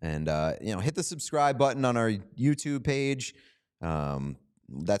 and hit the subscribe button on our YouTube page.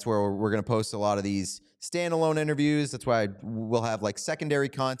 That's where we're going to post a lot of these standalone interviews. That's why we'll have like secondary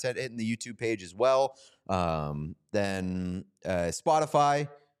content hitting the YouTube page as well. Then Spotify.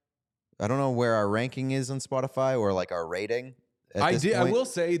 I don't know where our ranking is on Spotify or like our rating. I point. will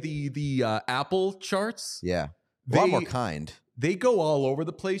say the Apple charts. Yeah, a lot They- more kind. They go all over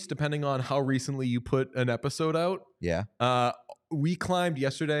the place depending on how recently you put an episode out. Yeah. We climbed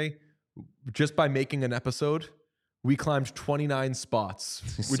yesterday just by making an episode. We climbed 29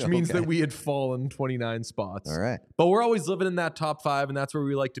 spots, which means Okay. that we had fallen 29 spots. All right. But we're always living in that top 5, and that's where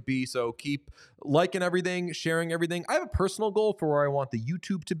we like to be. So keep liking everything, sharing everything. I have a personal goal for where I want the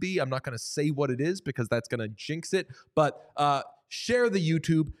YouTube to be. I'm not going to say what it is because that's going to jinx it. But share the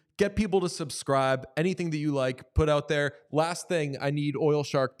YouTube, get people to subscribe. Anything that you like, put out there. Last thing, I need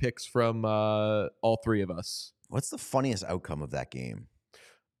OilShark picks from all three of us. What's the funniest outcome of that game?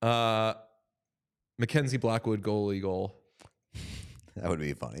 Mackenzie Blackwood goalie goal. That would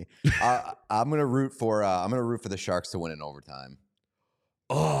be funny. I'm gonna root for the Sharks to win in overtime.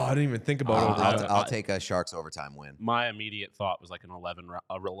 Oh, I didn't even think about overtime. I'll take a Sharks overtime win. My immediate thought was like an 11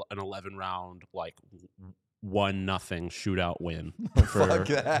 round like 1-0 shootout win for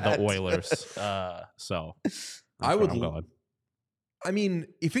the Oilers. So I mean,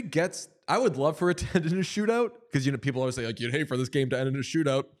 if it gets, I would love for it to end in a shootout because people always say like you'd hate for this game to end in a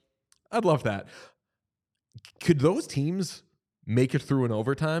shootout. I'd love that. Could those teams make it through an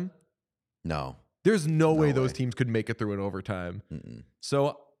overtime? No. There's no way those teams could make it through an overtime. Mm-mm.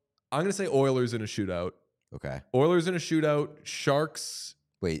 So I'm going to say Oilers in a shootout. Okay. Oilers in a shootout. Sharks.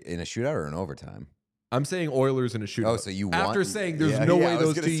 Wait, in a shootout or an overtime? I'm saying Oilers in a shootout. Oh, so you want... After saying there's no way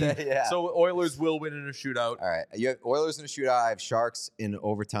those teams... Say. So Oilers will win in a shootout. All right. You have Oilers in a shootout. I have Sharks in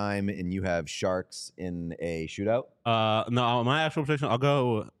overtime, and you have Sharks in a shootout? No, my actual prediction, I'll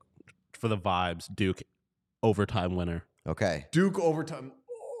go for the vibes. Duke overtime winner. Okay. Duke overtime.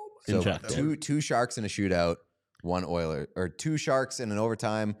 So two Sharks in a shootout, one Oiler, or two Sharks in an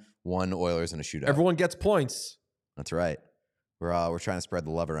overtime, one Oilers in a shootout. Everyone gets points. That's right. We're trying to spread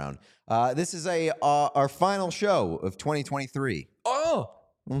the love around. This is our final show of 2023. Oh,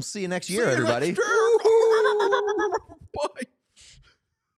 We'll see you next year, everybody. Next year.